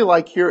really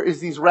like here is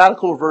these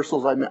radical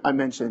reversals I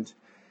mentioned.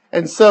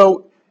 And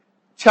so,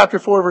 chapter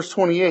 4, verse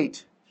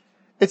 28,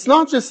 it's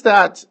not just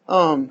that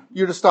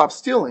you're to stop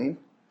stealing.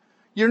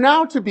 You're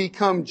now to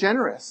become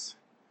generous.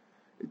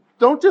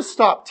 Don't just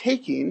stop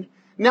taking.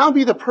 Now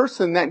be the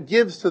person that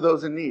gives to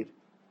those in need.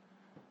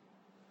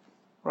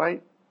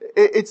 Right?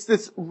 It's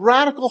this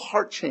radical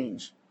heart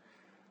change.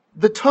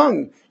 The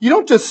tongue. You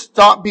don't just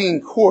stop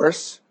being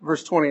coarse,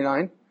 verse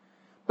 29,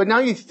 but now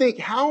you think,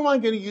 how am I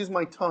going to use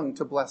my tongue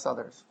to bless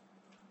others?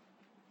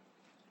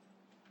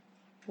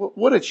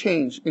 What a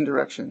change in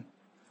direction.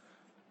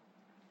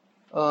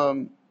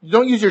 You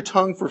don't use your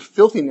tongue for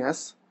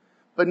filthiness,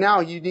 but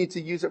now you need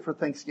to use it for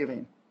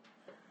thanksgiving.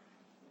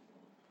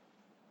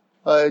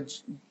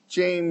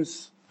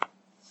 James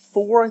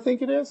 4, I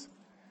think it is,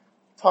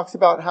 talks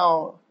about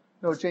how,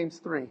 James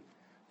 3,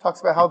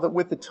 talks about how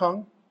with the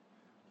tongue,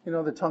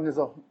 the tongue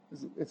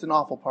it's an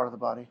awful part of the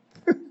body.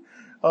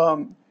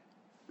 From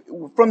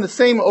the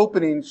same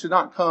opening should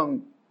not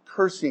come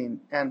cursing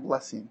and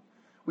blessing.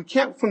 We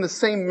can't, from the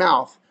same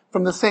mouth,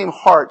 from the same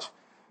heart,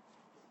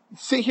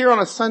 sit here on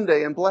a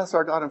Sunday and bless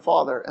our God and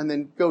Father and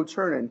then go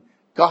turn and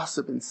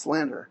gossip and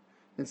slander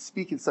and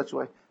speak in such a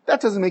way.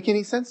 That doesn't make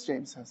any sense,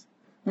 James says.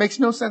 Makes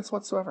no sense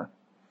whatsoever.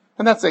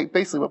 And that's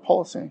basically what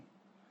Paul is saying.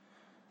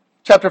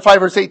 Chapter 5,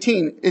 verse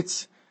 18,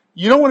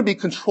 you don't want to be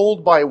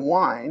controlled by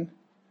wine,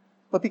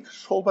 but be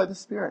controlled by the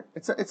Spirit.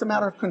 It's a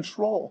matter of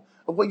control,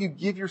 of what you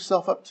give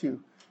yourself up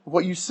to, of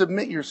what you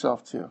submit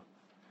yourself to.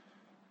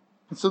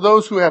 And so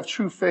those who have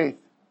true faith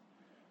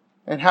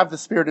and have the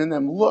Spirit in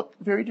them look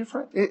very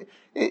different.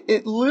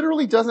 It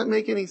literally doesn't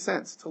make any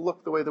sense to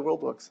look the way the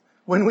world looks.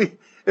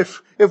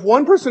 If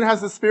one person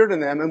has the Spirit in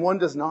them and one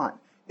does not,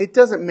 it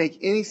doesn't make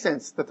any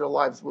sense that their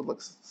lives would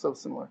look so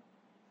similar.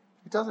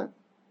 It doesn't.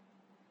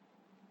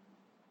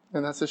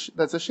 And that's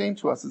a shame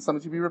to us. It's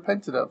something to be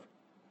repented of.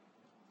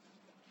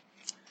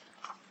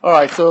 All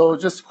right, so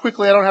just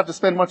quickly, I don't have to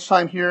spend much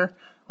time here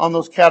on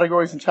those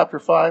categories in chapter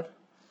 5.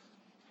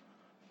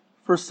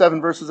 First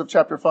 7 verses of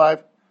chapter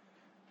 5.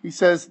 He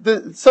says,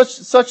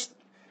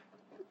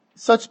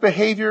 such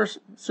behaviors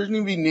shouldn't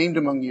even be named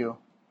among you.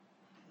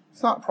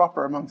 It's not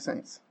proper among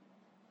saints.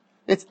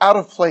 It's out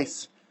of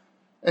place.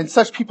 And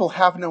such people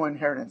have no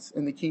inheritance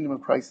in the kingdom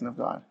of Christ and of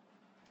God.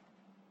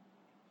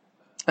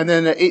 And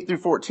then 8 through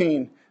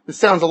 14. This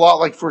sounds a lot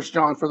like 1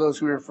 John for those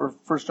who are for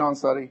 1 John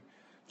study.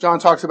 John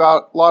talks a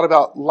lot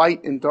about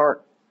light and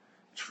dark,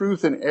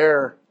 truth and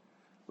error,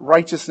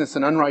 righteousness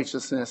and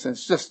unrighteousness. And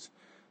it's just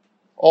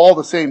all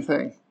the same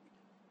thing.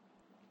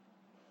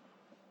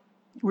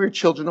 We're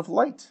children of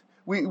light.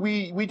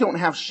 We don't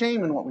have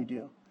shame in what we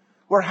do.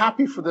 We're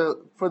happy for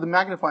the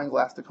magnifying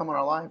glass to come on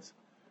our lives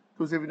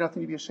because we have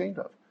nothing to be ashamed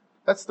of.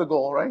 That's the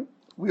goal, right?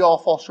 We all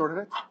fall short of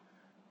it.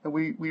 And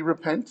we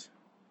repent.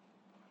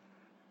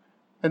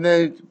 And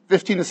then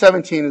 15 to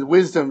 17 is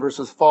wisdom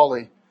versus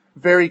folly.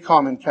 Very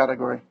common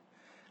category.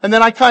 And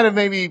then I kind of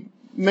maybe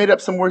made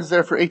up some words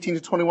there for 18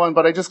 to 21,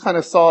 but I just kind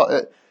of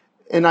saw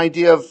an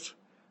idea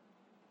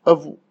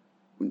of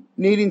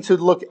needing to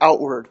look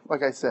outward,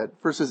 like I said,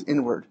 versus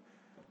inward.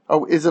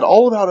 Is it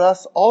all about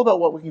us, all about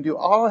what we can do,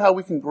 all how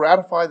we can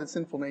gratify the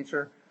sinful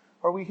nature?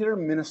 Or are we here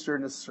to minister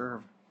and to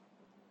serve?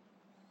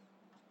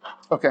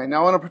 Okay,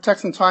 now I want to protect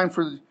some time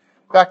for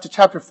back to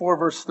chapter 4,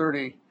 verse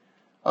 30.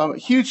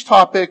 Huge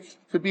topic,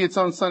 could be its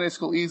own Sunday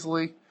school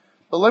easily.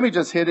 But let me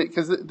just hit it,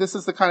 because this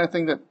is the kind of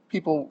thing that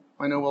people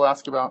I know will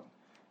ask about.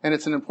 And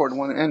it's an important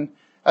one. And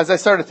as I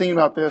started thinking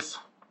about this,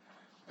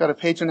 got a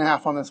page and a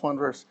half on this one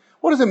verse.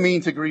 What does it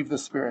mean to grieve the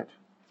Spirit?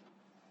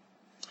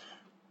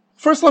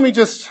 First, let me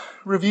just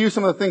review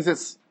some of the things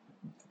that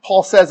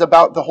Paul says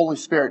about the Holy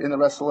Spirit in the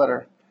rest of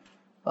the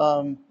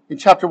letter. In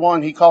chapter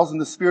 1, he calls him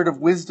the Spirit of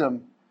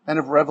wisdom and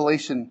of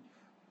revelation,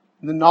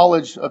 the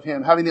knowledge of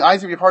him, having the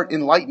eyes of your heart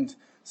enlightened,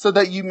 so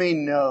that you may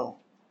know.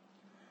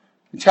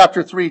 In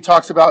chapter 3, he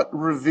talks about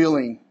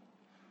revealing.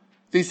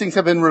 These things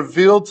have been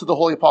revealed to the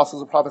holy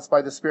apostles and prophets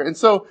by the Spirit. And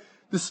so,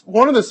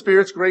 one of the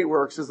Spirit's great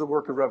works is the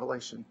work of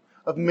revelation,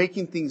 of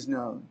making things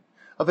known,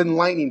 of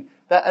enlightening.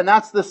 And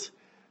that's this,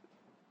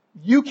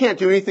 you can't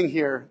do anything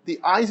here. The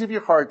eyes of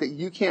your heart that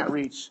you can't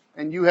reach,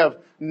 and you have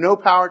no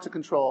power to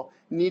control,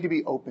 need to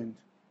be opened.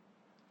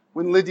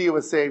 When Lydia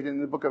was saved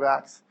in the book of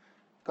Acts,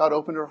 God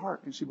opened her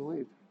heart and she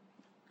believed.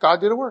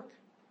 God did a work.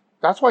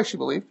 That's why she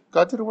believed.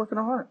 God did a work in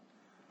her heart.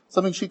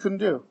 Something she couldn't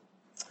do.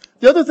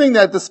 The other thing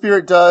that the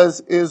Spirit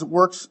does is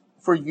works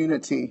for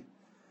unity.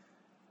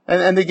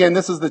 And again,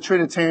 this is the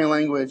Trinitarian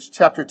language,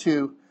 chapter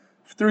 2.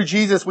 Through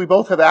Jesus, we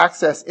both have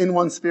access in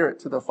one Spirit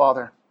to the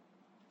Father.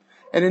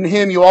 And in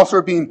Him, you also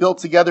are being built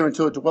together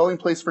into a dwelling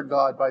place for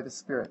God by the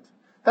Spirit.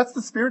 That's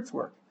the Spirit's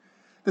work.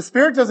 The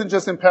Spirit doesn't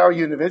just empower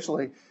you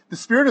individually. The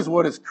Spirit is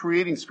what is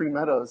creating Spring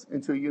Meadows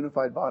into a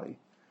unified body.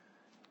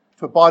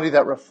 To a body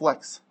that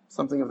reflects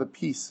something of the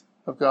peace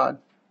of God.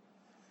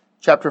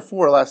 Chapter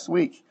 4 last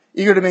week.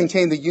 Eager to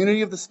maintain the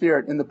unity of the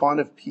Spirit in the bond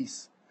of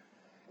peace.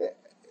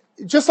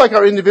 Just like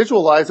our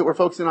individual lives that we're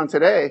focusing on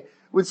today,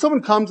 when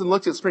someone comes and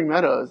looks at Spring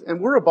Meadows,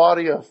 and we're a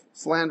body of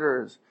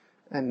slanderers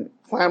and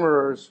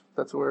clamorers,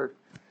 that's the word.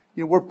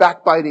 We're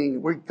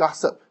backbiting, we're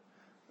gossip.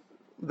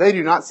 They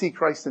do not see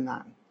Christ in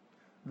that.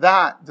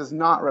 That does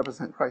not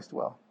represent Christ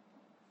well.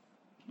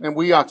 And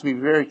we ought to be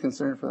very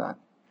concerned for that.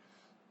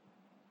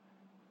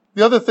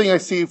 The other thing I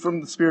see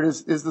from the Spirit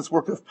is this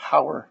work of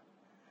power.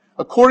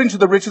 According to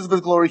the riches of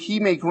His glory, He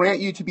may grant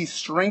you to be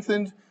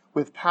strengthened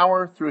with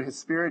power through His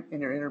Spirit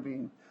in your inner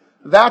being.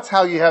 That's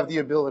how you have the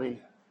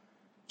ability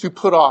to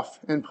put off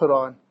and put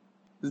on,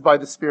 is by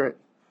the Spirit.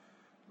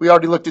 We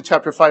already looked at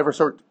chapter 5,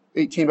 verse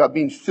 18 about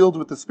being filled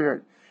with the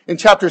Spirit. In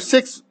chapter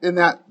 6, in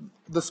that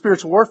the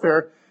spiritual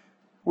warfare,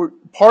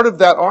 part of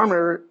that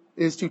armor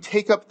is to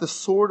take up the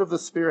sword of the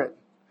Spirit.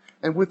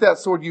 And with that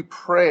sword, you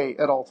pray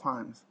at all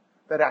times.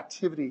 That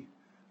activity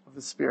of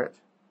the Spirit.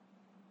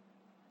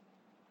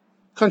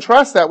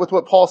 Contrast that with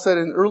what Paul said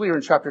earlier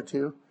in chapter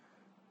 2,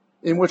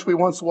 in which we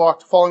once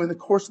walked, following the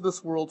course of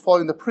this world,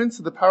 following the prince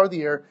of the power of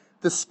the air,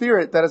 the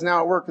spirit that is now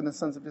at work in the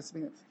sons of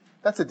disobedience.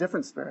 That's a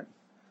different spirit.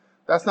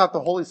 That's not the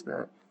Holy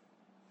Spirit.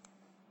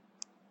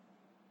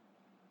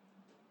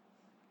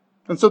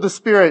 And so the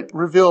Spirit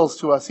reveals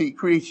to us, He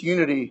creates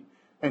unity,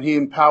 and He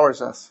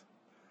empowers us.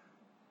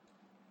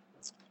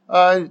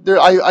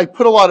 I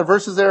put a lot of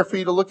verses there for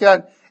you to look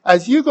at,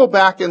 as you go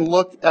back and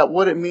look at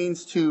what it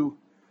means to,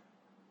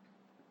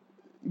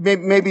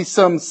 maybe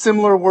some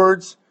similar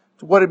words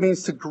to what it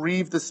means to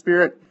grieve the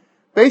Spirit,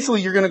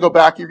 basically you're going to go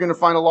back, you're going to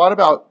find a lot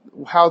about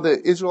how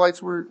the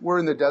Israelites were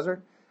in the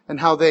desert and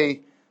how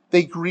they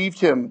grieved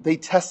him, they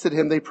tested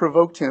him, they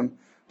provoked him,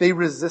 they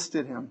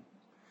resisted him.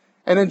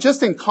 And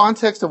in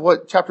context of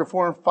what chapter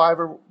 4 and 5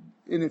 are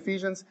in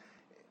Ephesians,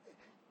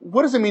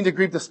 what does it mean to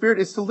grieve the Spirit?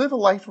 It's to live a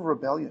life of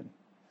rebellion.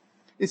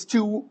 It's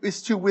to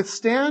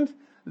withstand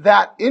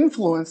that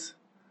influence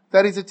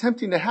that he's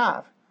attempting to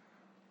have.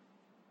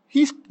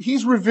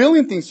 He's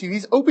revealing things to you.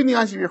 He's opening the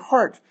eyes of your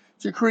heart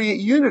to create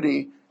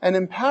unity and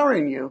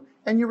empowering you,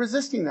 and you're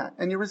resisting that,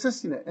 and you're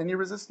resisting it, and you're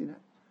resisting it.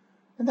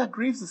 And that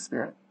grieves the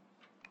Spirit.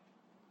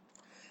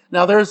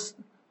 Now there's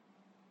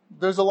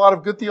a lot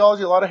of good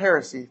theology, a lot of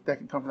heresy that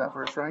can come from that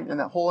verse, right? And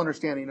that whole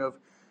understanding of,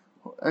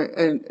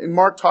 and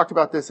Mark talked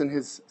about this in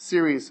his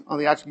series on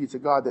the attributes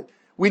of God, that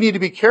we need to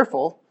be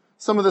careful.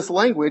 Some of this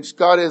language,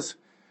 God is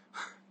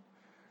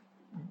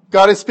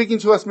speaking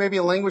to us maybe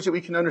in language that we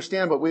can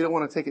understand, but we don't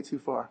want to take it too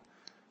far.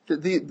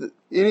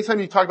 Anytime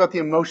you talk about the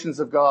emotions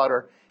of God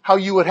or how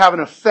you would have an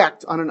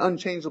effect on an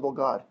unchangeable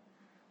God,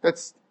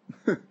 those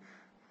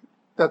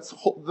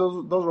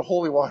are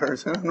holy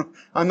waters.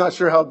 I'm not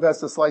sure how best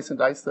to slice and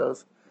dice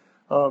those.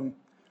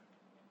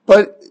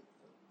 But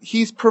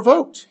he's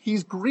provoked.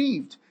 He's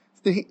grieved.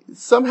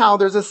 Somehow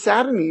there's a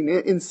saddening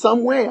in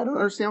some way. I don't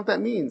understand what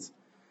that means.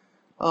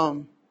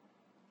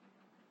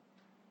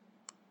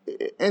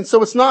 And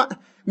so it's not,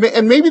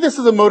 and maybe this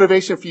is a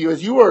motivation for you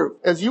as you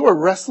are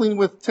wrestling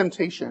with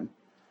temptation.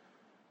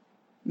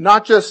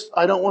 Not just,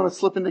 I don't want to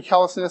slip into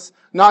callousness.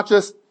 Not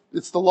just,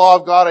 it's the law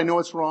of God, I know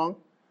it's wrong.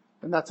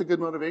 And that's a good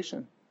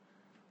motivation.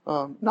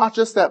 Not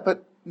just that,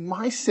 but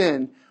my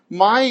sin,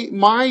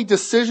 my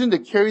decision to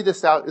carry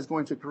this out is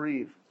going to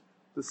grieve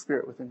the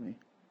Spirit within me.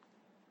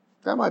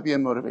 That might be a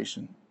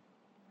motivation.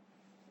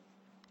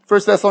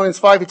 1 Thessalonians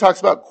 5, he talks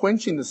about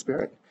quenching the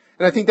Spirit.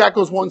 And I think that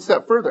goes one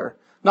step further.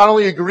 Not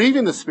only are you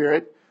grieving the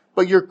Spirit,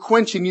 but you're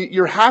quenching,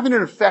 you're having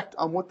an effect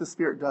on what the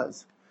Spirit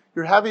does.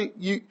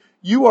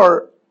 You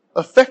are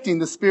affecting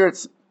the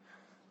Spirit's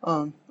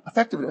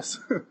effectiveness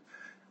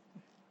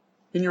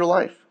in your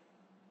life.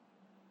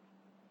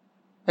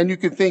 And you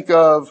can think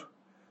of,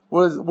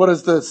 what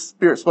is the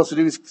Spirit supposed to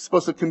do? He's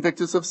supposed to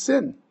convict us of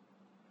sin.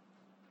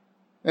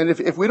 And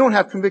if we don't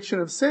have conviction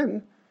of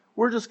sin,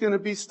 we're just going to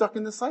be stuck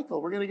in the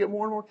cycle. We're going to get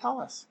more and more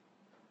callous.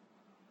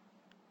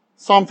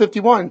 Psalm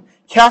 51,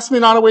 cast me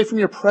not away from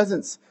your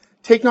presence.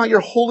 Take not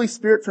your Holy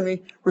Spirit from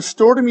me.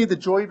 Restore to me the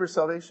joy of your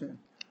salvation.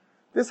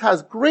 This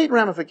has great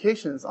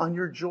ramifications on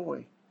your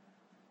joy.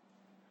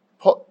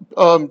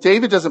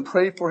 David doesn't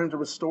pray for him to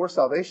restore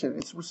salvation.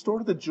 It's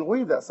restore the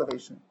joy of that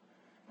salvation.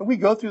 And we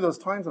go through those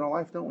times in our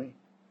life, don't we?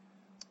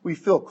 We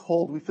feel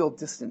cold. We feel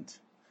distant.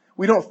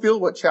 We don't feel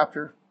what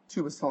chapter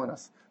 2 was telling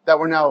us, that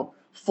we're now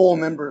full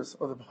members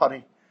of the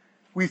body.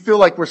 We feel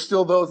like we're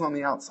still those on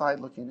the outside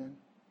looking in.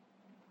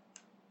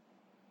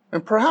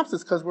 And perhaps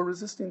it's because we're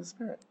resisting the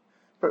Spirit.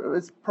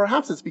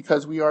 Perhaps it's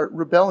because we are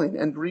rebelling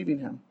and grieving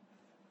Him.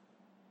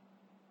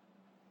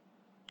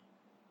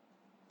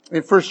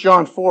 In 1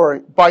 John 4,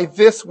 by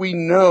this we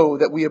know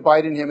that we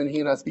abide in Him and He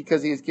in us,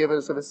 because He has given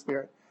us of His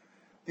Spirit.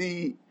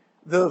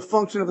 The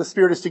function of the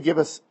Spirit is to give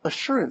us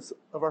assurance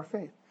of our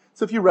faith.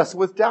 So if you wrestle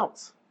with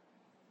doubts,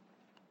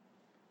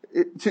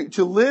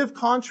 to live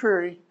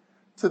contrary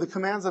to the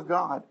commands of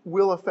God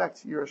will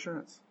affect your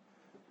assurance.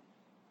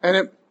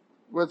 And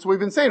that's what we've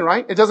been saying,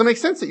 right? It doesn't make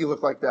sense that you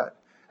look like that.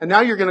 And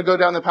now you're going to go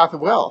down the path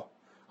of, well,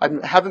 I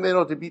haven't been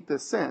able to beat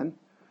this sin,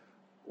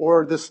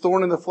 or this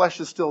thorn in the flesh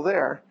is still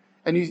there.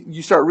 And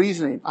you start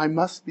reasoning, I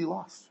must be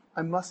lost.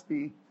 I must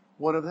be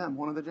one of them,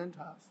 one of the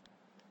Gentiles.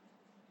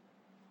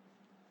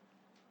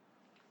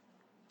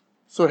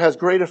 So it has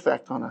great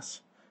effect on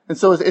us. And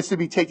so it's to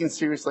be taken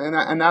seriously.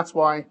 And that's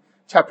why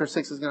chapter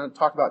 6 is going to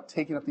talk about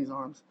taking up these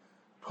arms,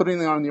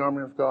 putting on the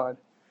armor of God,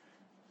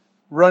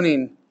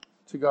 running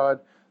to God.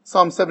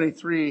 Psalm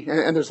 73,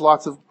 and there's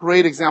lots of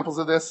great examples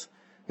of this.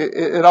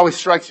 It always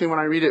strikes me when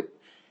I read it. It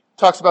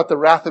talks about the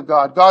wrath of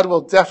God. God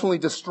will definitely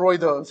destroy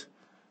those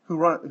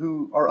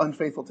who are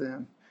unfaithful to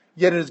Him.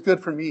 Yet it is good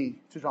for me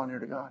to draw near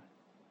to God.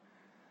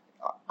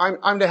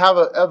 I'm to have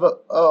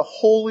a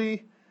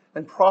holy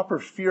and proper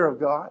fear of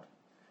God.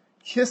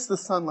 Kiss the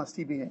Son lest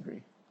He be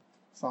angry.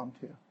 Psalm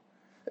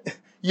 2.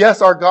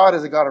 Yes, our God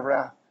is a God of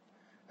wrath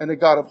and a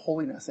God of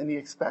holiness, and He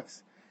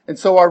expects. And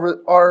so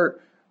our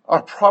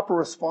proper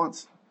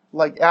response,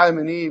 like Adam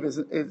and Eve,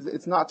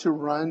 it's not to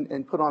run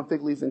and put on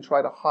fig leaves and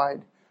try to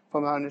hide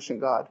from our omniscient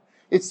God.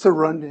 It's to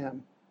run to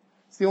Him.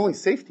 It's the only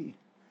safety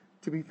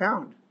to be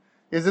found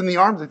is in the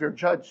arms of your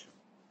judge.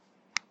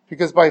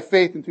 Because by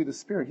faith and through the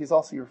Spirit, He's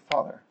also your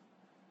Father.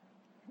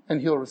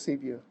 And He'll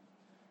receive you.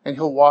 And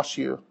He'll wash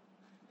you.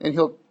 And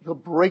He'll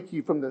break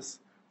you from this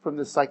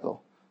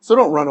cycle. So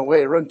don't run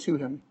away, run to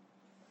Him.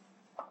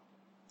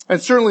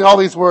 And certainly all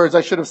these words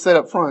I should have said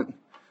up front.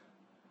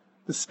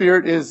 The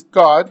Spirit is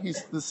God.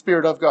 He's the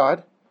Spirit of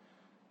God.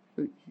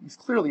 He's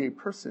clearly a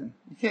person.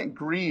 You can't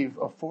grieve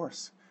a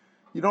force.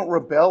 You don't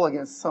rebel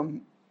against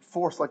some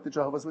force like the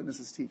Jehovah's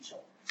Witnesses teach.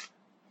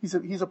 He's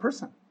a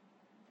person.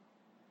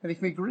 And he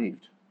can be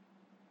grieved.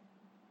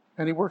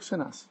 And he works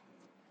in us.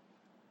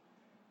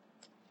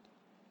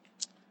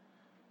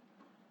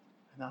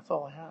 And that's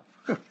all I have.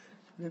 I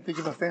didn't think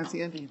of a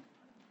fancy ending.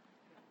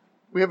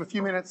 We have a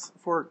few minutes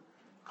for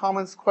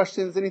comments,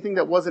 questions, anything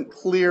that wasn't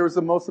clear is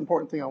the most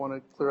important thing I want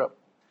to clear up.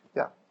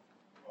 Yeah.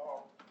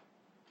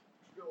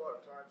 Still a lot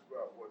of times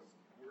about what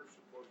we're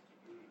supposed to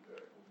do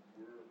today.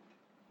 We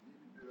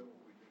need to do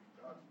what we need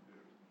not to do.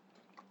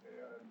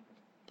 And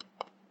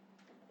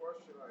the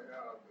question I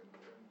have, and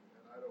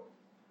I don't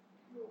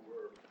know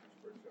where this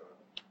breaks out,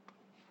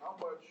 how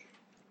much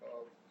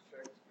of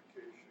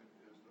sanctification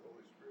is the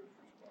Holy Spirit's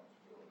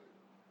responsibility?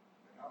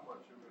 And how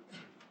much of it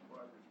is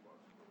my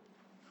responsibility?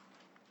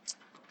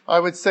 I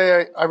would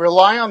say I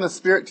rely on the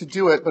Spirit to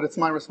do it, but it's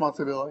my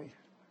responsibility.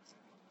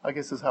 I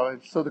guess is how I...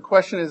 So the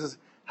question is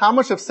how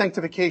much of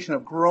sanctification,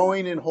 of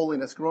growing in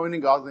holiness, growing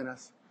in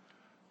godliness,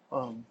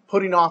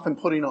 putting off and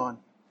putting on,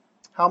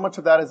 how much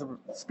of that is the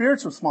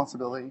Spirit's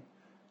responsibility?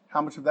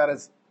 How much of that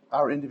is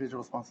our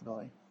individual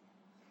responsibility?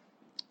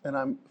 And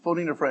I'm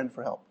phoning a friend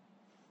for help.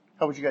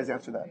 How would you guys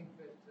answer that? I think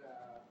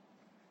that,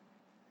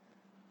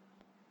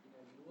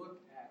 you look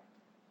at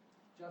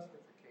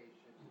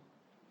justification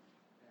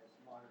as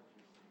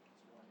monergistic, it's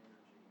one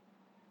energy.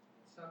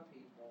 And some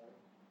people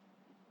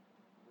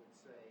would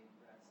say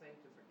that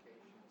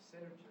sanctification is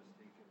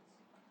synergistic.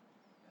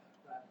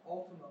 It's that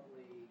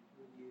ultimately,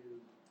 when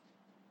you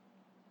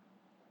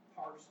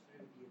parse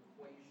through the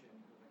equation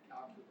or the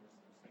calculus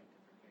of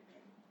sanctification,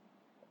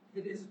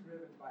 it is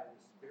driven by the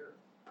Spirit.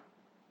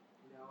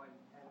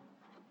 And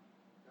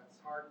that's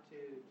hard to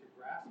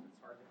grasp, it's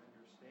hard to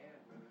understand.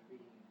 We're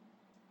being,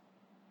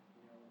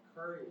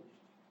 encouraged,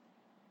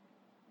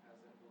 as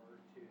it were,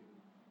 to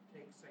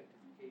take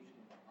sanctification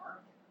into our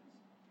hands.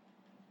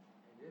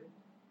 And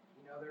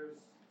there's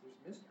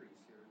mysteries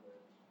here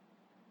that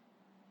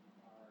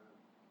are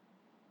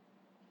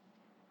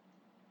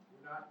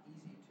not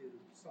easy to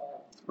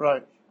solve.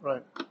 Right.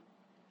 Let me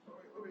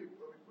put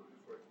it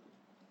this way.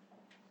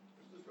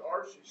 This is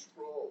R.C.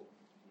 Sproul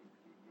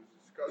was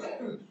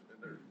discussing this, and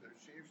there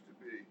seems to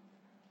be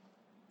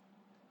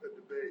a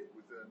debate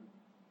within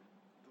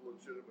the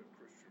legitimate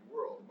Christian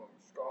world among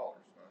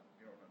scholars,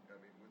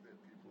 within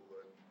people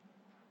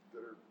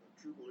that are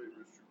true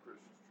believers, true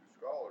Christians, true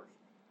scholars,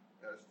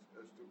 as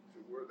to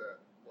where that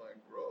line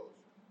grows.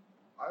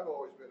 I've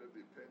always been of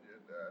the opinion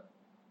that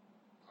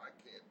I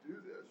can't do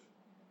this.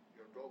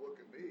 Don't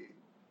look at me.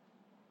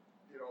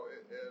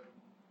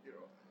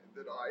 And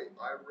that I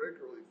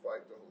regularly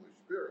fight the Holy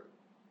Spirit.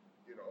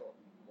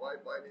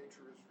 My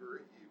nature is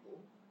very evil,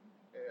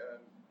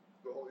 and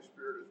the Holy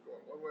Spirit is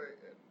going one way,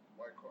 and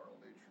my carnal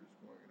nature is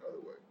going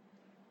another way.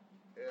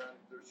 And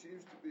there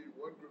seems to be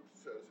one group that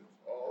says it's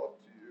all up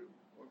to you,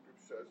 one group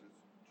says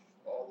it's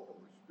all the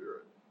Holy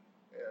Spirit.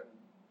 And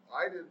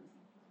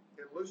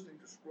in listening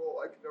to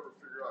Sproul, I could never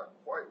figure out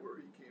quite where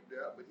he came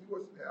down, but he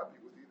wasn't happy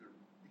with either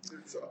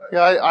side.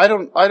 Yeah, I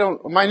don't,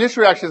 my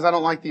initial reaction is I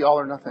don't like the all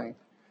or nothing.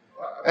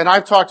 And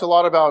I've talked a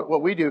lot about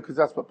what we do because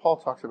that's what Paul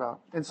talks about.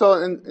 And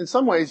so in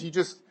some ways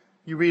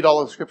you read all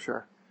of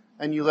Scripture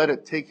and you let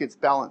it take its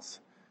balance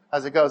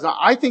as it goes. Now,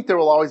 I think there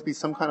will always be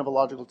some kind of a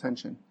logical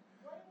tension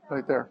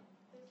right there.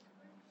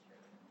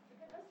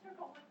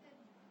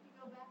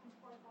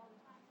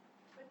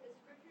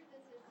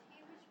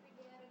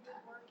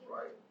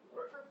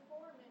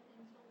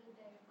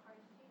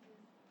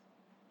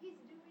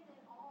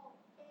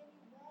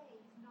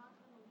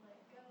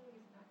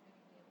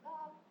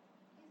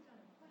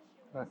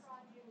 Right.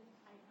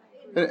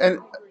 And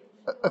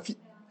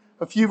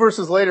a few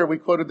verses later, we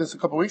quoted this a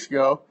couple weeks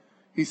ago.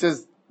 He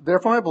says,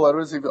 "Therefore, my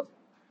beloved,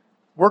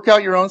 work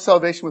out your own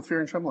salvation with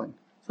fear and trembling."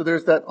 So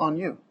there's that on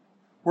you.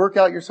 Work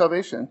out your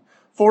salvation.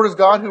 For it is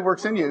God who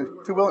works in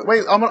you to will.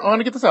 Wait, I'm going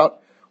to get this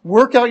out.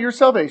 Work out your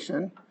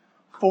salvation,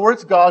 for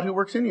it's God who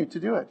works in you to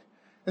do it.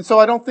 And so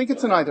I don't think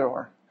it's an either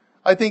or.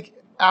 I think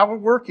our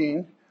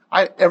working,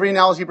 every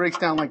analogy breaks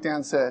down like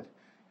Dan said.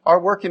 Our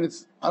working,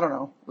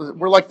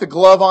 we're like the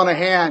glove on a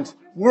hand.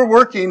 We're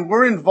working,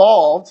 we're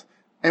involved,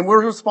 and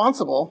we're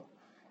responsible.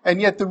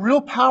 And yet the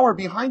real power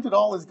behind it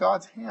all is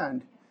God's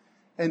hand.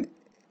 And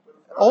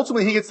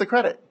ultimately, He gets the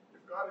credit.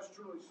 If God is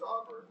truly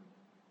sovereign,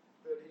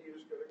 then He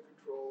is going to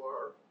control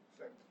our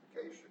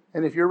sanctification.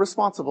 And if you're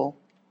responsible,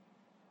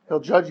 He'll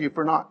judge you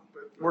for not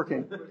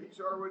working. But He's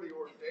already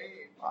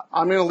ordained.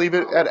 I'm going to leave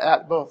it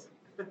at both.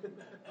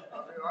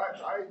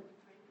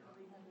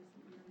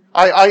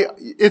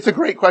 It's a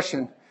great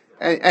question.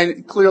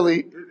 And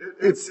clearly,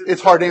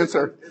 it's hard to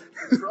answer.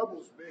 It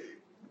troubles me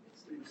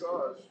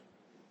because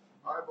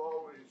I've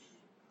always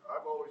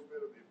been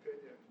of the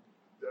opinion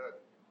that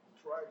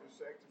trying to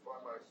sanctify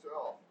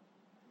myself,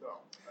 no,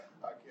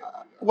 I can't do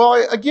that.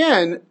 Well,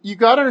 again, you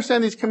got to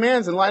understand these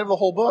commands in light of the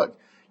whole book.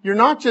 You're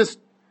not just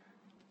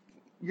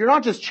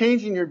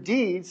changing your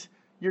deeds.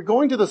 You're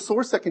going to the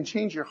source that can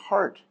change your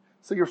heart.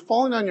 So you're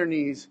falling on your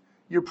knees.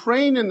 You're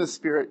praying in the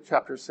Spirit,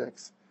 chapter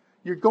 6.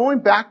 You're going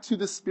back to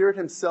the Spirit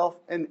Himself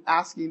and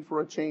asking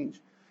for a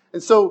change.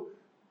 And so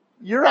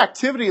your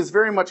activity is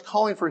very much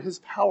calling for his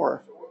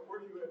power. So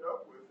what you end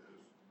up with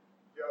is,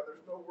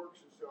 there's no works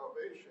in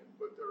salvation,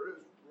 but there is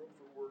room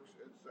for works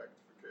in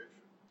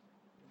sanctification.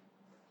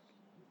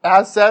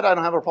 As said, I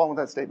don't have a problem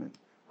with that statement,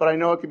 but I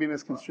know it could be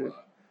misconstrued.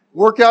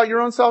 Work out your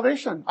own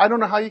salvation. I don't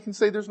know how you can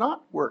say there's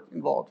not work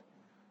involved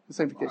in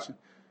sanctification.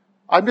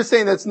 I'm just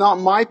saying that's not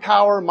my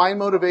power, my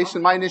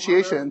motivation, my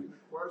initiation.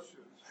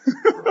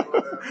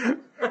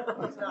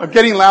 I'm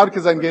getting loud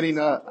because I'm getting,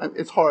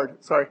 it's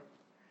hard. Sorry.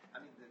 I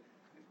mean,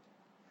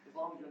 as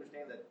long as you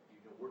understand that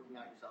working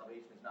out your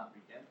salvation is not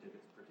redemptive,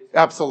 it's participating.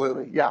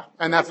 Absolutely, yeah.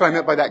 And that's what I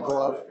meant by that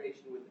glove.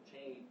 Illustration with the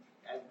chain,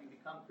 as we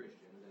become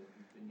Christians, as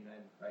we've been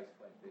united with Christ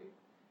quite big,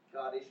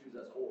 God issues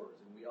us oars,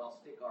 and we all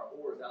stick our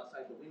oars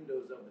outside the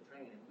windows of the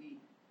train, and we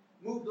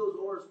move those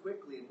oars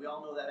quickly, and we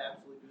all know that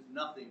absolutely does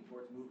nothing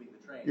towards moving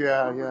the train.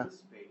 Yeah, We're yeah.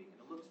 participating, and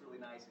it looks really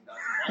nice, and God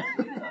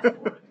congratulates us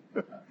for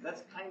it.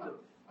 That's kind of,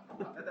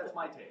 that's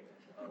my take.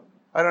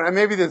 I don't know,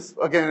 maybe this,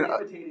 again,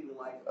 Imitating the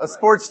life of a Christ.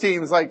 sports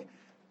team is like,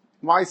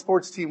 my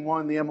sports team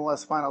won the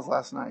MLS finals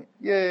last night.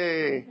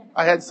 Yay!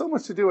 I had so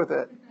much to do with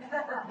it.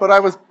 But I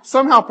was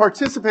somehow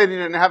participating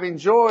in it and having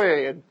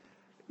joy, and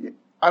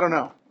I don't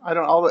know.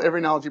 Every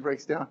analogy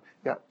breaks down.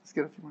 Yeah, let's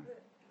get a few more.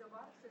 The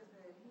Bible says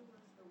that he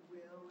wants the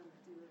will and the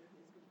doer of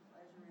his good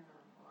pleasure in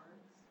our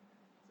hearts.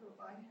 So if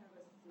I have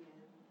a sin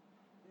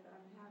that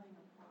I'm having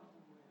a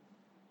problem with,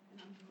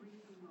 and I'm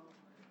grieving over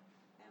it,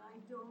 and I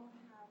don't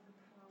have the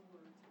power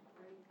to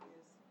break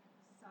this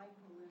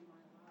cycle in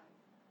my life,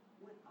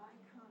 when I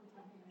come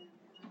to him and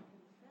I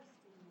confess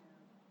to him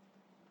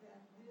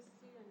that this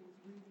sin is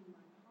reading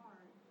my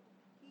heart,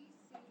 he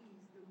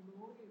sees the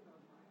motive of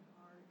my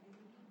heart and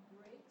he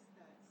breaks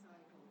that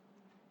cycle.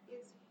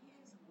 It's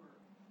his work,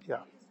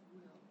 Yeah. his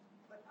will,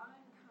 but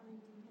I'm coming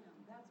to him.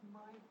 That's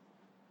my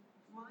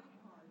part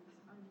is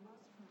I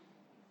must come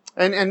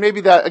to him. And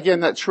maybe that,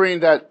 again, that train,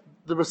 that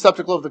the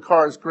receptacle of the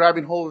car is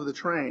grabbing hold of the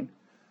train.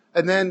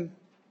 And then,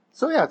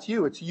 so yeah,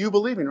 it's you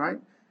believing, right?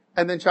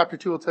 And then chapter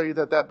 2 will tell you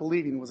that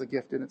believing was a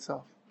gift in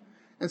itself.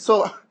 And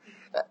so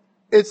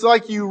it's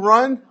like you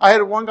run. I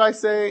had one guy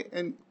say,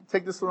 and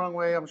take this the wrong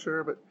way, I'm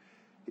sure, but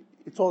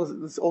he told us,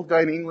 this old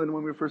guy in England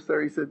when we were first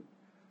there, he said,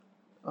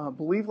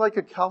 believe like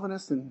a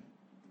Calvinist and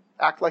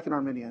act like an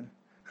Arminian.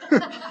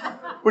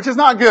 Which is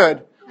not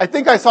good. I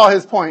think I saw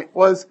his point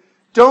was,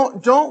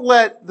 don't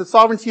let the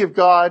sovereignty of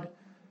God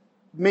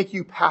make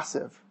you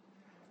passive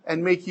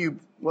and make you,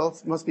 well,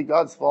 it must be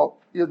God's fault.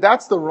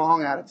 That's the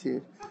wrong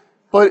attitude.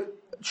 But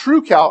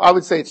I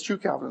would say it's true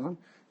Calvinism.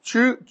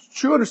 True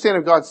understanding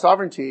of God's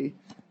sovereignty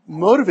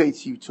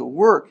motivates you to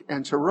work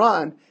and to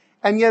run,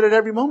 and yet at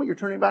every moment you're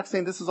turning back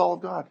saying, this is all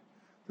of God.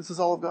 This is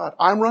all of God.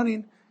 I'm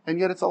running, and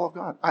yet it's all of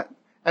God.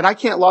 I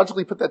can't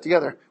logically put that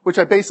together, which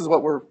I base is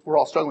what we're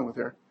all struggling with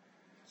here.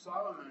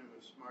 Solomon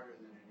was smarter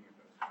than any of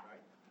us, right?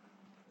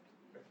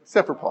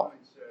 Except for Paul.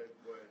 Solomon said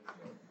was,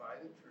 buy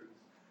the truth,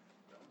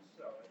 don't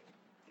sell it,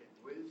 get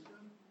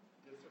wisdom,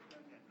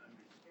 discipline, and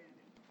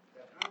understanding.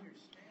 That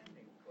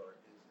understanding part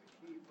is the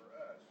key for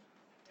us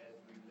as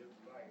we live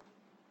life,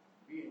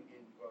 being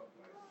indwelt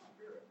by the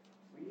Spirit.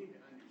 We need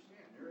to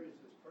understand there is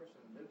this person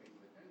living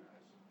within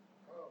us,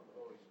 called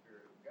the Holy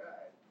Spirit of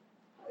God,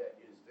 that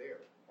is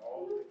there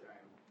all the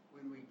time.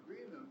 When we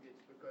grieve him,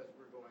 it's because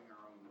we're going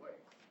our own way.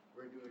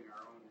 We're doing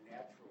our own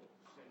natural,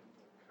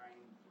 sinful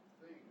kinds of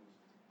things,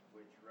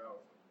 which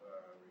Ralph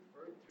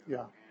referred to,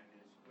 Yeah. and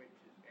which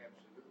is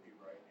absolutely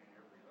right in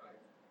every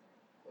life.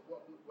 But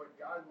what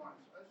God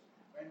wants us,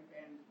 and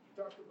you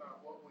talk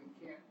about what we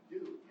can't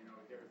do.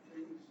 There are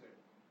things that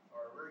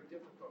are very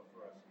difficult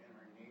for us in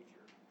our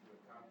nature to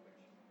accomplish.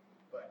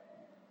 But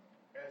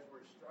as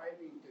we're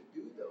striving to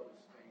do those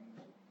things,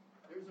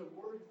 there's a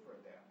word for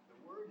that. The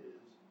word is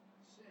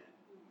sin.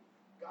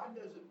 God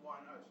doesn't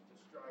want us to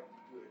strive to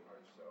do it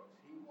ourselves.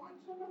 He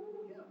wants him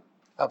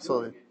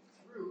Absolutely. doing it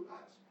through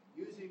us,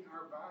 using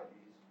our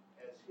bodies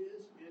as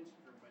his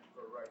instrument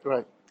for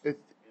Right. righteousness in this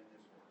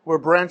world. We're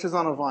branches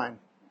on a vine,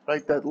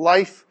 right? That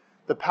life,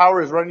 the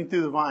power is running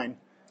through the vine,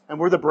 and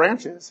we're the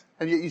branches,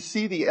 and yet you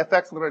see the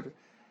effects of the branches.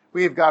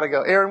 We have got to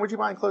go. Aaron, would you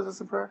mind closing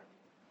us in prayer?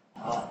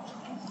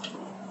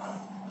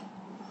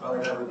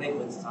 Father God, we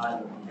think it's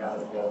time that we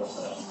gotta go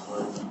to that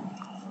word.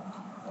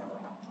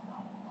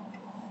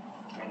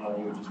 I know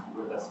you would just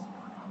be with us,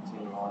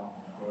 continue on,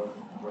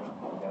 worship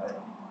together.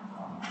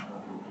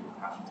 You would be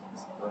passionate to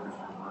deliver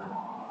your word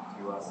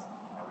to us,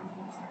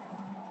 everything.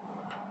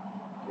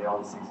 We all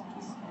these things in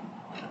Jesus'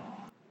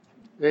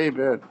 name.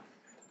 Amen.